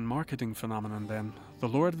publishing and marketing phenomenon, then, The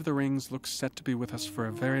Lord of the Rings looks set to be with us for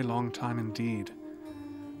a very long time indeed.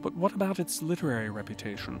 But what about its literary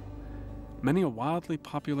reputation? Many a wildly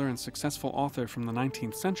popular and successful author from the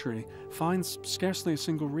 19th century finds scarcely a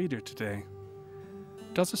single reader today.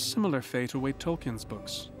 Does a similar fate await Tolkien's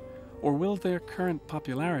books? Or will their current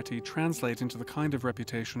popularity translate into the kind of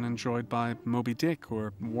reputation enjoyed by Moby Dick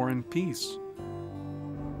or War and Peace?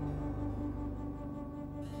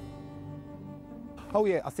 Oh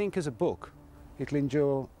yeah, I think as a book, it'll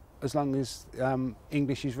endure as long as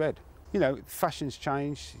English is read. You know, fashions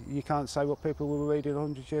change. You can't say what people will read in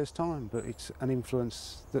 100 years' time, but it's an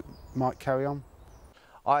influence that might carry on.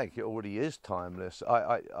 I think it already is timeless.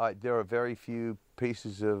 There are very few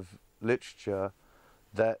pieces of literature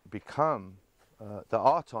that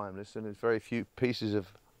are timeless, and there's very few pieces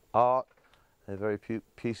of art, and very few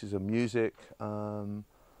pieces of music.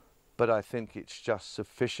 But I think it's just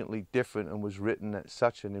sufficiently different and was written at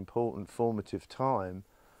such an important formative time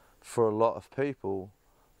for a lot of people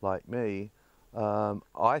like me.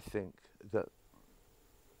 I think that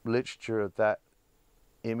literature of that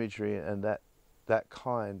imagery and that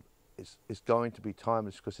kind is going to be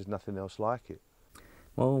timeless because there's nothing else like it.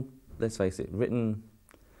 Well, let's face it, Lord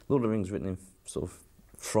of the Rings written in sort of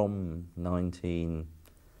from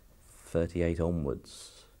 1938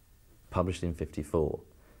 onwards, published in 54.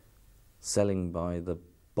 Selling by the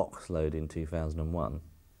box load in 2001,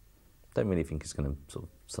 don't really think it's going to sort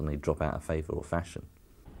of suddenly drop out of favour or fashion.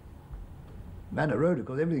 Manor Road, of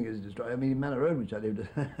course, everything is destroyed. I mean, Manor Road, which I lived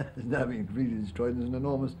at, is now being completely destroyed. There's an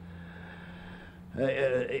enormous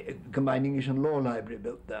combined English and law library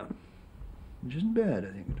built there, which isn't bad,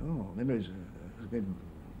 I think, at all. It's good.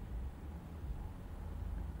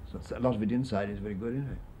 So a lot of it inside is very good,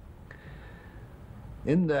 anyway.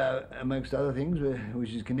 In there, amongst other things, which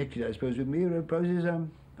is connected, I suppose, with me, reposes a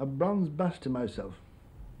bronze bust of myself,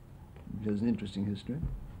 which has an interesting history. It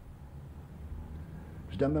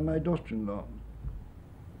was done by my daughter-in-law,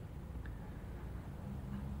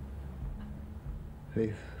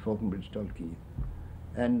 Faith Falconbridge Tolkien.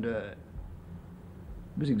 And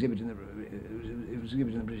It was exhibited in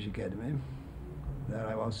the British Academy. There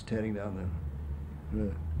I was staring down the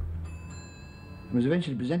road. It was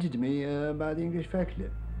eventually presented to me by the English faculty,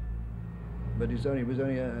 but it was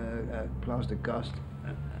only a plaster cast,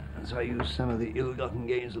 and so I used some of the ill-gotten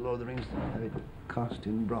gains of Lord of the Rings to have it cast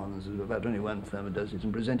in bronze. There's about only one firm that does it,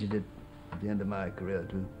 and presented it at the end of my career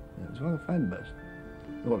too. It was rather fine bust.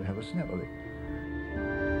 You ought to have a snap of it.